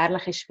nicht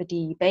gefährlich ist für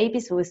die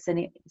Babys, weil es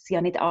sind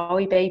ja nicht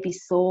alle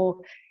Babys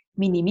so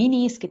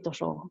mini, es gibt auch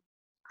schon ein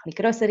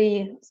bisschen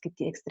grössere, es gibt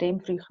die extrem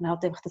frühen,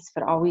 halt einfach, dass es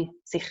für alle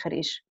sicher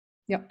ist.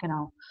 Ja.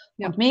 Genau.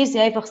 Ja. Und wir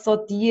sind einfach so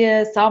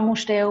die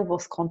Sammelstelle, die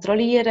es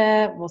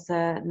kontrollieren, die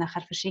sie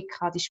nachher verschicken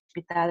an die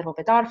Spitäler, die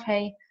Bedarf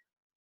haben.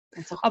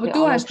 So aber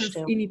du hast das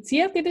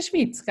initiiert in der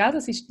Schweiz, gell?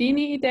 Das war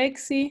deine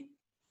Idee,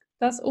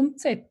 das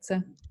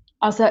umzusetzen?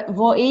 Also,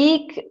 wo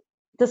ich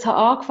das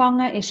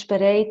angefangen habe, ist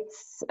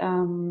bereits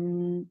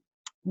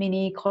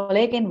meine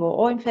Kollegin, die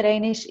auch im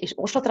Verein ist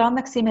auch schon dran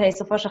gewesen. Wir haben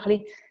so fast ein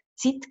bisschen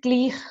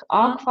zeitgleich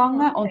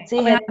angefangen. Okay. Und sie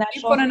aber hat ihr habt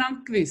nicht schon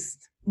voneinander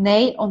gewusst?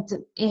 Nein, und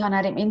ich habe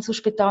dann im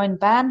Inselspital in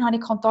Bern habe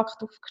ich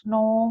Kontakt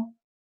aufgenommen.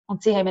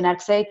 Und sie haben mir dann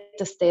gesagt,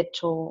 dass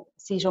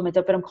sie schon mit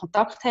jemandem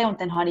Kontakt haben.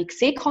 Und dann habe ich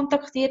sie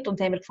kontaktiert und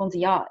haben wir gefunden,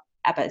 ja,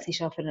 eben, es ist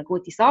ja für eine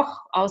gute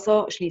Sache,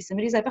 also schließen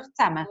wir uns einfach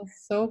zusammen.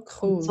 So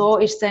cool. Und so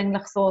ist es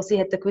eigentlich so, sie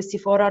hat eine gewisse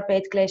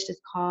Vorarbeit geleistet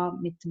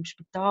mit dem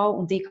Spital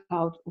und ich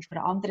habe auf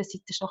der anderen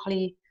Seite schon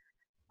ein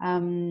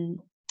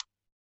bisschen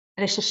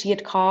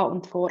recherchiert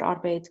und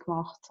Vorarbeit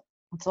gemacht.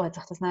 Und so hat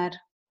sich das dann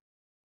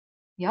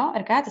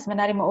ergeben, dass wir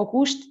dann im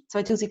August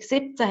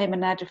 2017 haben wir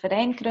dann den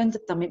Verein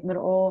gegründet, damit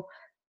wir auch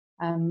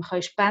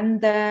können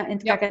Spenden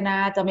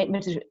entgegennehmen, damit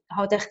wir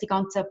halt echt die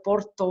ganzen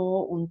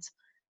Porto und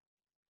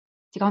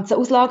die ganzen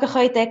Auslagen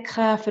können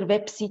decken für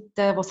Webseiten,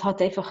 die es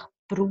halt einfach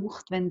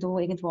braucht, wenn du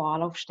irgendwo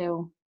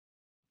Anlaufstelle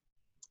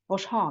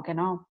willst haben,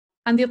 genau.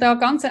 Habt ihr da ein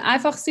ganz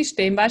einfaches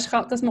System, weißt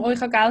du, dass man euch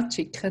Geld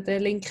schicken kann?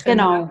 Den Link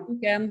Genau.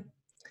 Gerne.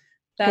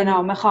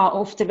 Genau, man kann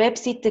auf der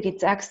Webseite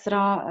gibt es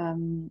extra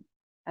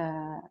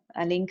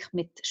einen Link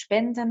mit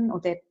Spenden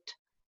und dort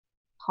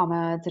kann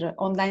man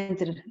online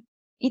den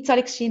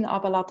Einzahlungsschein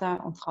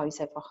abladen und kann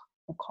uns einfach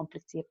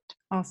unkompliziert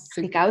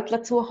die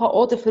Geld zukommen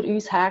oder für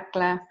uns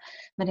häkeln.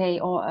 Wir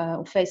haben auch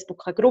auf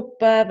Facebook eine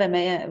Gruppe, wenn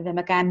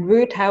man gerne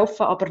würde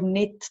helfen, aber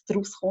nicht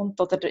daraus kommt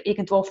oder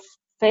irgendwo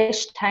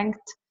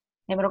festhängt,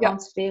 haben wir auch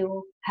ganz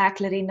viele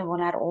Häklerinnen, die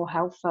dann auch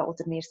helfen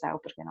oder wir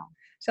selber, genau.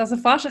 Das ist also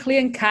fast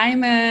ein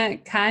geheimer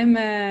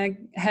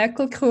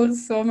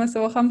Häkelkurs, den man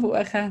so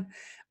buchen kann,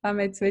 wenn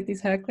man jetzt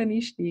ins Häkeln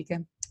einsteigen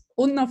will.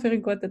 Und noch für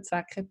einen guten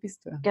Zweck etwas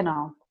tun.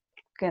 Genau,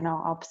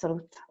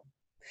 absolut.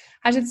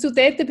 Hast jetzt du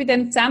dort bei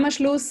dem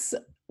Zusammenschluss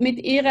mit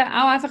ihr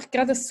auch einfach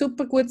gerade ein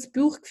super gutes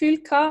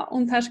Bauchgefühl gehabt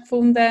und hast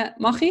gefunden,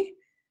 mache ich?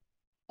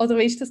 Oder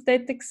wie war das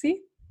dort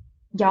gewesen?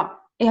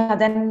 Ja, ich habe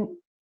dann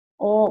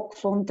auch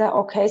gefunden,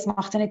 okay, es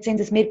macht ja nicht Sinn,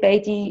 dass wir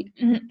beide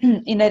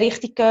in eine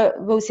Richtung gehen,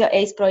 weil es ja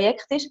ein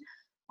Projekt ist.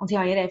 Und ich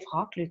habe ihr einfach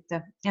angerufen. Ich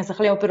habe sie ein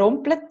bisschen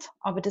überrumpelt,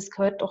 aber das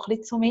gehört auch ein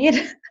bisschen zu mir.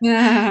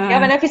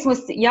 Ja. Wenn etwas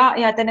muss, ich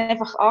habe dann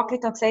einfach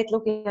angerufen und gesagt,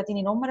 schau, ich habe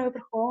deine Nummer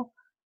bekommen.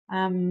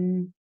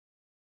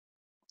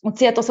 Und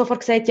sie hat auch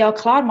sofort gesagt, ja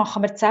klar,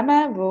 machen wir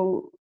zusammen,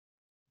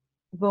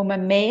 weil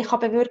man mehr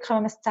bewirken kann,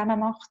 wenn man es zusammen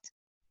macht.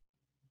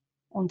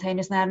 Und haben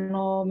uns dann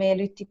noch mehr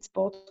Leute ins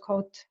Boot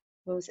geholt,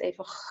 weil es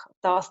einfach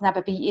das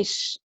nebenbei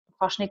ist,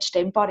 fast nicht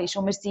stemmbar ist.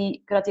 Und wir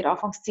sind gerade in der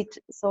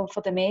Anfangszeit so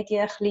von den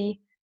Medien ein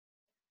bisschen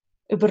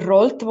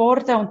überrollt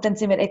worden und dann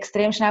sind wir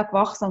extrem schnell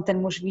gewachsen und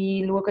dann musst du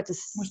wie schauen,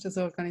 dass das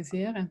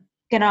organisieren.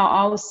 Genau,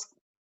 alles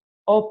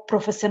auch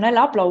professionell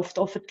abläuft,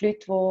 auch für die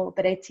Leute, die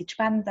bereit sind zu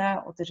spenden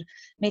oder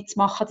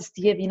mitzumachen, dass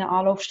die wie eine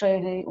Anlaufstelle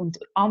haben und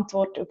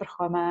Antworten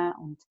bekommen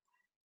und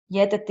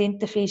jeder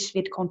Tintenfisch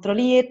wird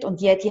kontrolliert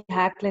und jede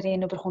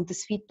Häklerin bekommt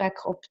das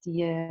Feedback, ob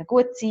die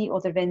gut sind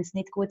oder wenn es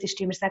nicht gut ist,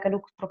 wir sagen,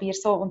 schau, probier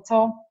so und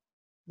so.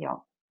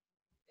 Ja.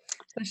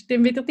 Das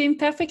stimmt wieder dein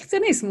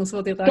Perfektionismus,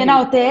 den dir da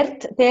Genau,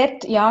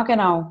 dort, ja,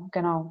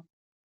 genau.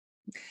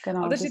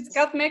 Aber das ist jetzt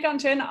gerade mega ein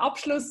schöner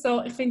Abschluss.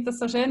 So, ich finde das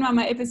so schön, wenn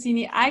man eben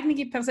seine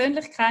eigene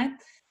Persönlichkeit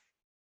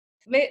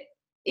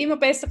immer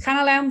besser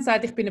kennenlernt und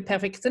sagt, ich bin eine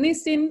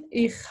Perfektionistin,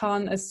 ich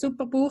habe ein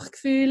super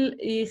Bauchgefühl,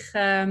 ich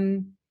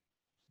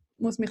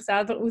muss mich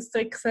selber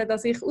ausdrücken,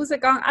 dass ich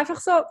rausgehe.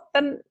 Einfach so,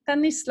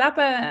 dann ist das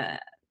Leben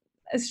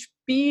ein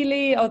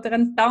Spiel oder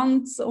ein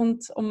Tanz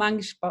und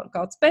manchmal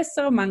geht es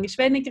besser und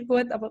manchmal weniger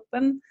gut, aber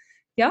dann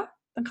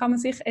kann man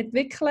sich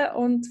entwickeln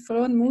und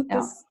frohen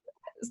Mutes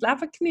das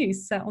Leben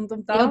geniessen. Und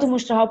um das... Ja, du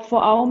musst dir halt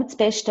von allem das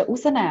Beste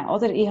rausnehmen,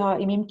 oder? Ich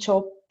habe in meinem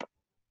Job,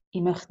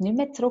 ich möchte nicht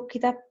mehr zurück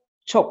in den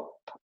Job.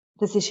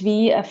 Das ist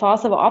wie eine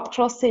Phase, die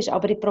abgeschlossen ist,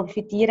 aber ich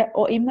profitiere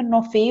auch immer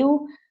noch viel.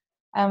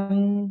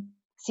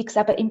 Sei es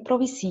eben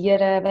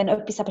improvisieren, wenn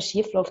etwas eben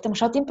schief läuft. Dann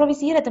musst du halt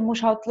improvisieren, dann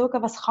musst du halt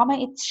schauen, was kann man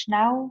jetzt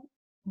schnell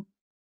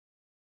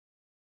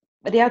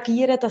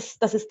reagieren, dass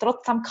es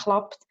trotzdem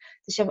klappt.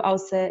 Das ist ja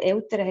als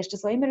Eltern, hast du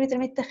das auch immer wieder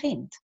mit dem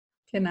Kind.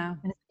 Genau.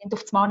 Wenn das Kind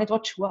auf das Mal nicht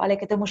die Schuhe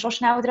anlegen will, dann musst du auch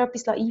schnell wieder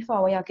etwas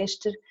einfallen. Ja,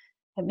 gestern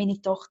hat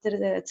meine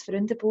Tochter das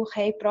Freundebuch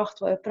heimgebracht,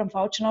 das jemand am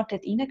falschen Ort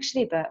hat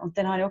reingeschrieben hat. Und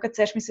dann habe ich auch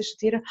zuerst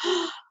studieren,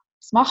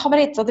 was machen wir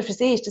jetzt? Oder für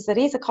sie ist das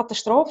eine riesige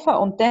Katastrophe.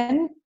 Und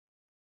dann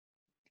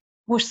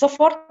musst du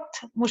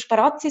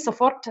bereit sein,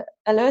 sofort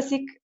eine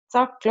Lösung zu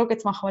sagen, schau,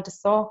 jetzt machen wir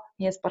das so,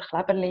 hier ein paar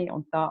Kleberli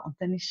und da. Und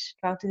dann ist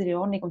die Welt wieder in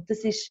Ordnung. Und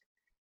das sind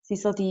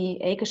so die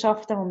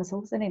Eigenschaften, die man so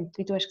rausnimmt,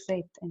 wie du hast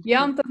gesagt.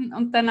 Ja,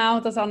 und dann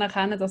auch das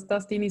anerkennen, dass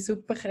das deine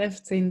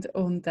Superkräfte sind.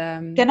 Und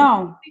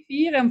genau.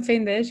 die feiern und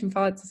finden, ist im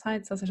Fall, das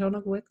haben sie also schon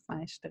noch gut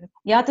gemeistert.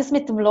 Ja, das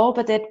mit dem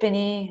Loben, dort bin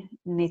ich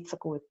nicht so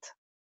gut.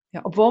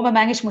 Ja. Obwohl man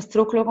manchmal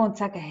zurückschauen und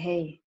sagen,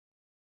 hey,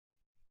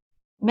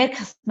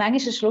 merke es manchmal,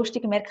 es ist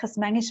lustig, merke es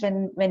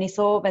manchmal, wenn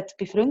du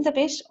bei Freunden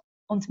bist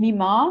und mein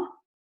Mann,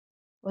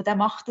 und der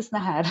macht das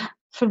nachher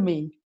für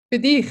mich. Für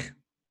dich?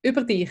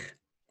 Über dich?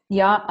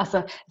 Ja,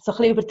 also so ein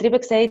bisschen übertrieben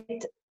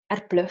gesagt,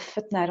 er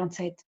blufft dann und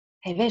sagt,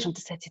 hey, weißt du, und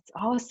das hat jetzt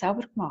alles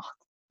selber gemacht.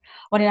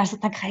 Und ich dann so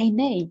denke, hey,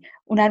 nein.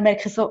 Und dann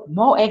merke ich so,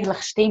 eigentlich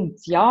stimmt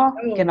ja,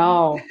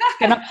 genau.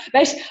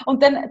 Weißt,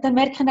 und dann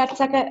merke ich dann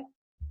sagen,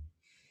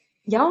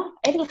 ja,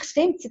 eigentlich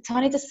stimmt jetzt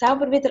habe ich das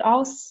selber wieder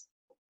alles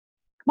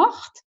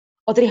gemacht.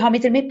 Oder ich habe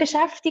mich damit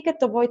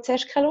beschäftigt, obwohl ich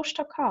zuerst keine Lust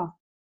hatte.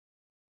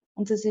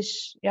 Und das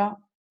ist, ja,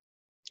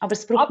 aber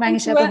es braucht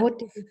manchmal eben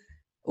Hurtig.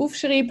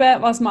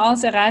 Aufschreiben, was man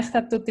alles erreicht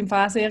hat, tut im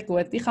Fall sehr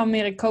gut. Ich habe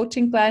mir ein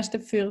Coaching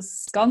geleistet für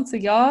das ganze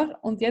Jahr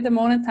und jeden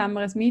Monat haben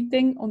wir ein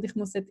Meeting und ich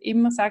muss jetzt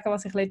immer sagen,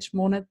 was ich letzten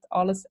Monat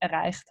alles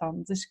erreicht habe.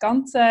 Das ist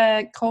ganz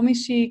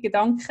komische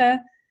Gedanken,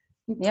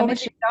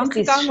 komische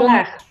Gedankengang, die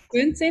wir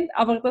gewöhnt sind,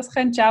 aber das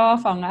könntest du auch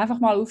anfangen. Einfach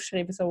mal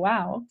aufschreiben, so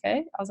wow,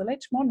 okay, also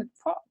letzten Monat,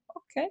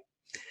 okay.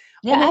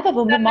 Ja, eben,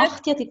 wo man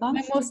macht ja die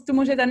ganze Zeit. Du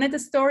musst ja dann nicht eine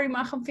Story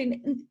machen und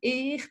finden,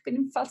 ich bin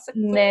im Fall so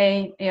gut.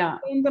 Nein,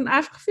 ja. Sondern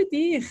einfach für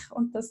dich.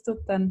 Und das tut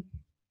dann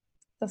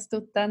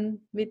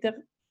wieder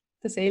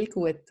der Seele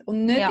gut.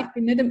 Und nicht, ich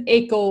bin nicht im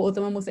Ego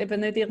oder man muss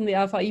eben nicht irgendwie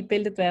einfach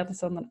eingebildet werden,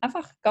 sondern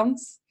einfach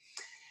ganz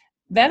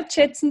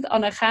wertschätzend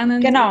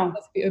anerkennen,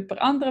 dass bei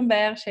jemand anderem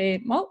wärst, hey,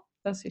 mal,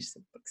 das war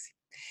super gewesen.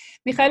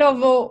 Michaela,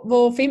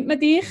 wo findet man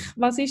dich?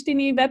 Was ist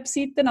deine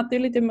Webseite?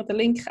 Natürlich tun wir den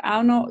Link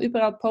auch noch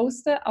überall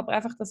posten, aber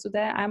einfach, dass du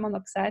den einmal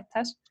noch gesagt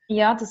hast.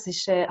 Ja, das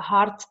ist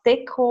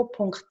hartdeco.ch,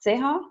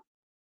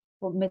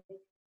 von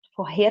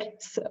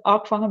Herz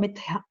angefangen mit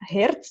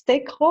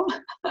Herzdeko.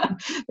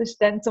 Das war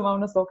dann zumal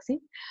noch so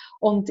gewesen.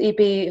 Und ich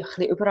bin ein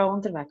bisschen überall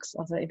unterwegs.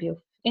 Also ich bin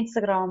auf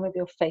Instagram, ich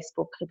bin auf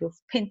Facebook, ich bin auf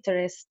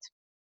Pinterest.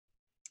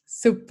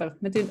 Super.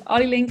 Wir posten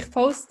alle Links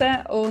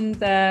posten und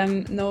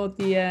noch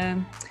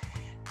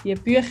die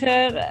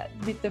Bücher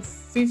mit den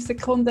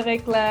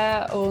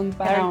 5-Sekunden-Regeln und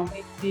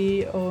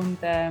Barricade und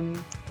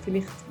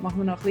vielleicht machen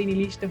wir noch eine kleine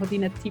Liste von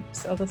deinen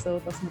Tipps oder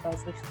so, dass man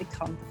das richtig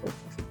kann davon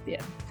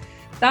profitieren.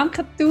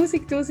 Danke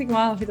 1000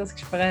 Mal für das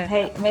Gespräch.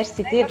 Hey,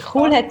 merci dir.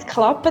 Cool, hat es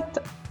geklappt.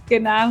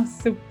 Genau,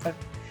 super.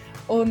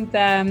 Und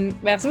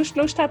wer sonst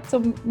Lust hat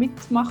zum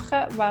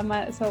Mitmachen, wenn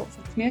man so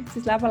vergnügt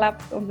sein Leben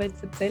lebt und will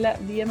erzählen,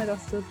 wie man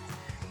das tut,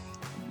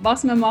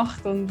 was man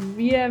macht und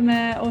wie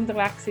man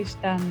unterwegs ist,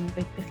 dann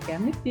würde ich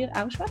gerne mit dir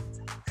auch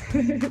schwätzen.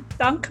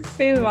 Danke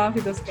vielmals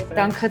für das Gespräch.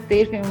 Danke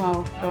dir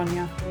vielmals,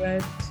 Ronja.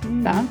 Tschüss.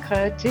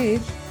 Danke,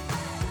 tschüss.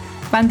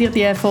 Wenn dir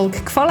die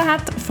Folge gefallen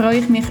hat, freue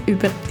ich mich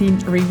über dein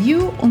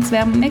Review und es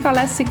wäre mega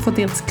lässig von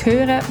dir zu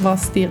hören,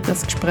 was dir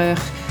das Gespräch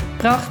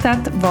gebracht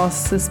hat,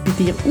 was es bei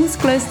dir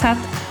ausgelöst hat,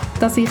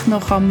 dass ich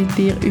noch mit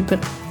dir über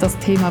das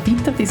Thema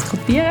weiter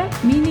diskutieren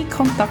kann. Meine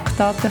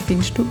Kontaktdaten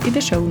findest du in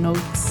den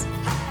Shownotes.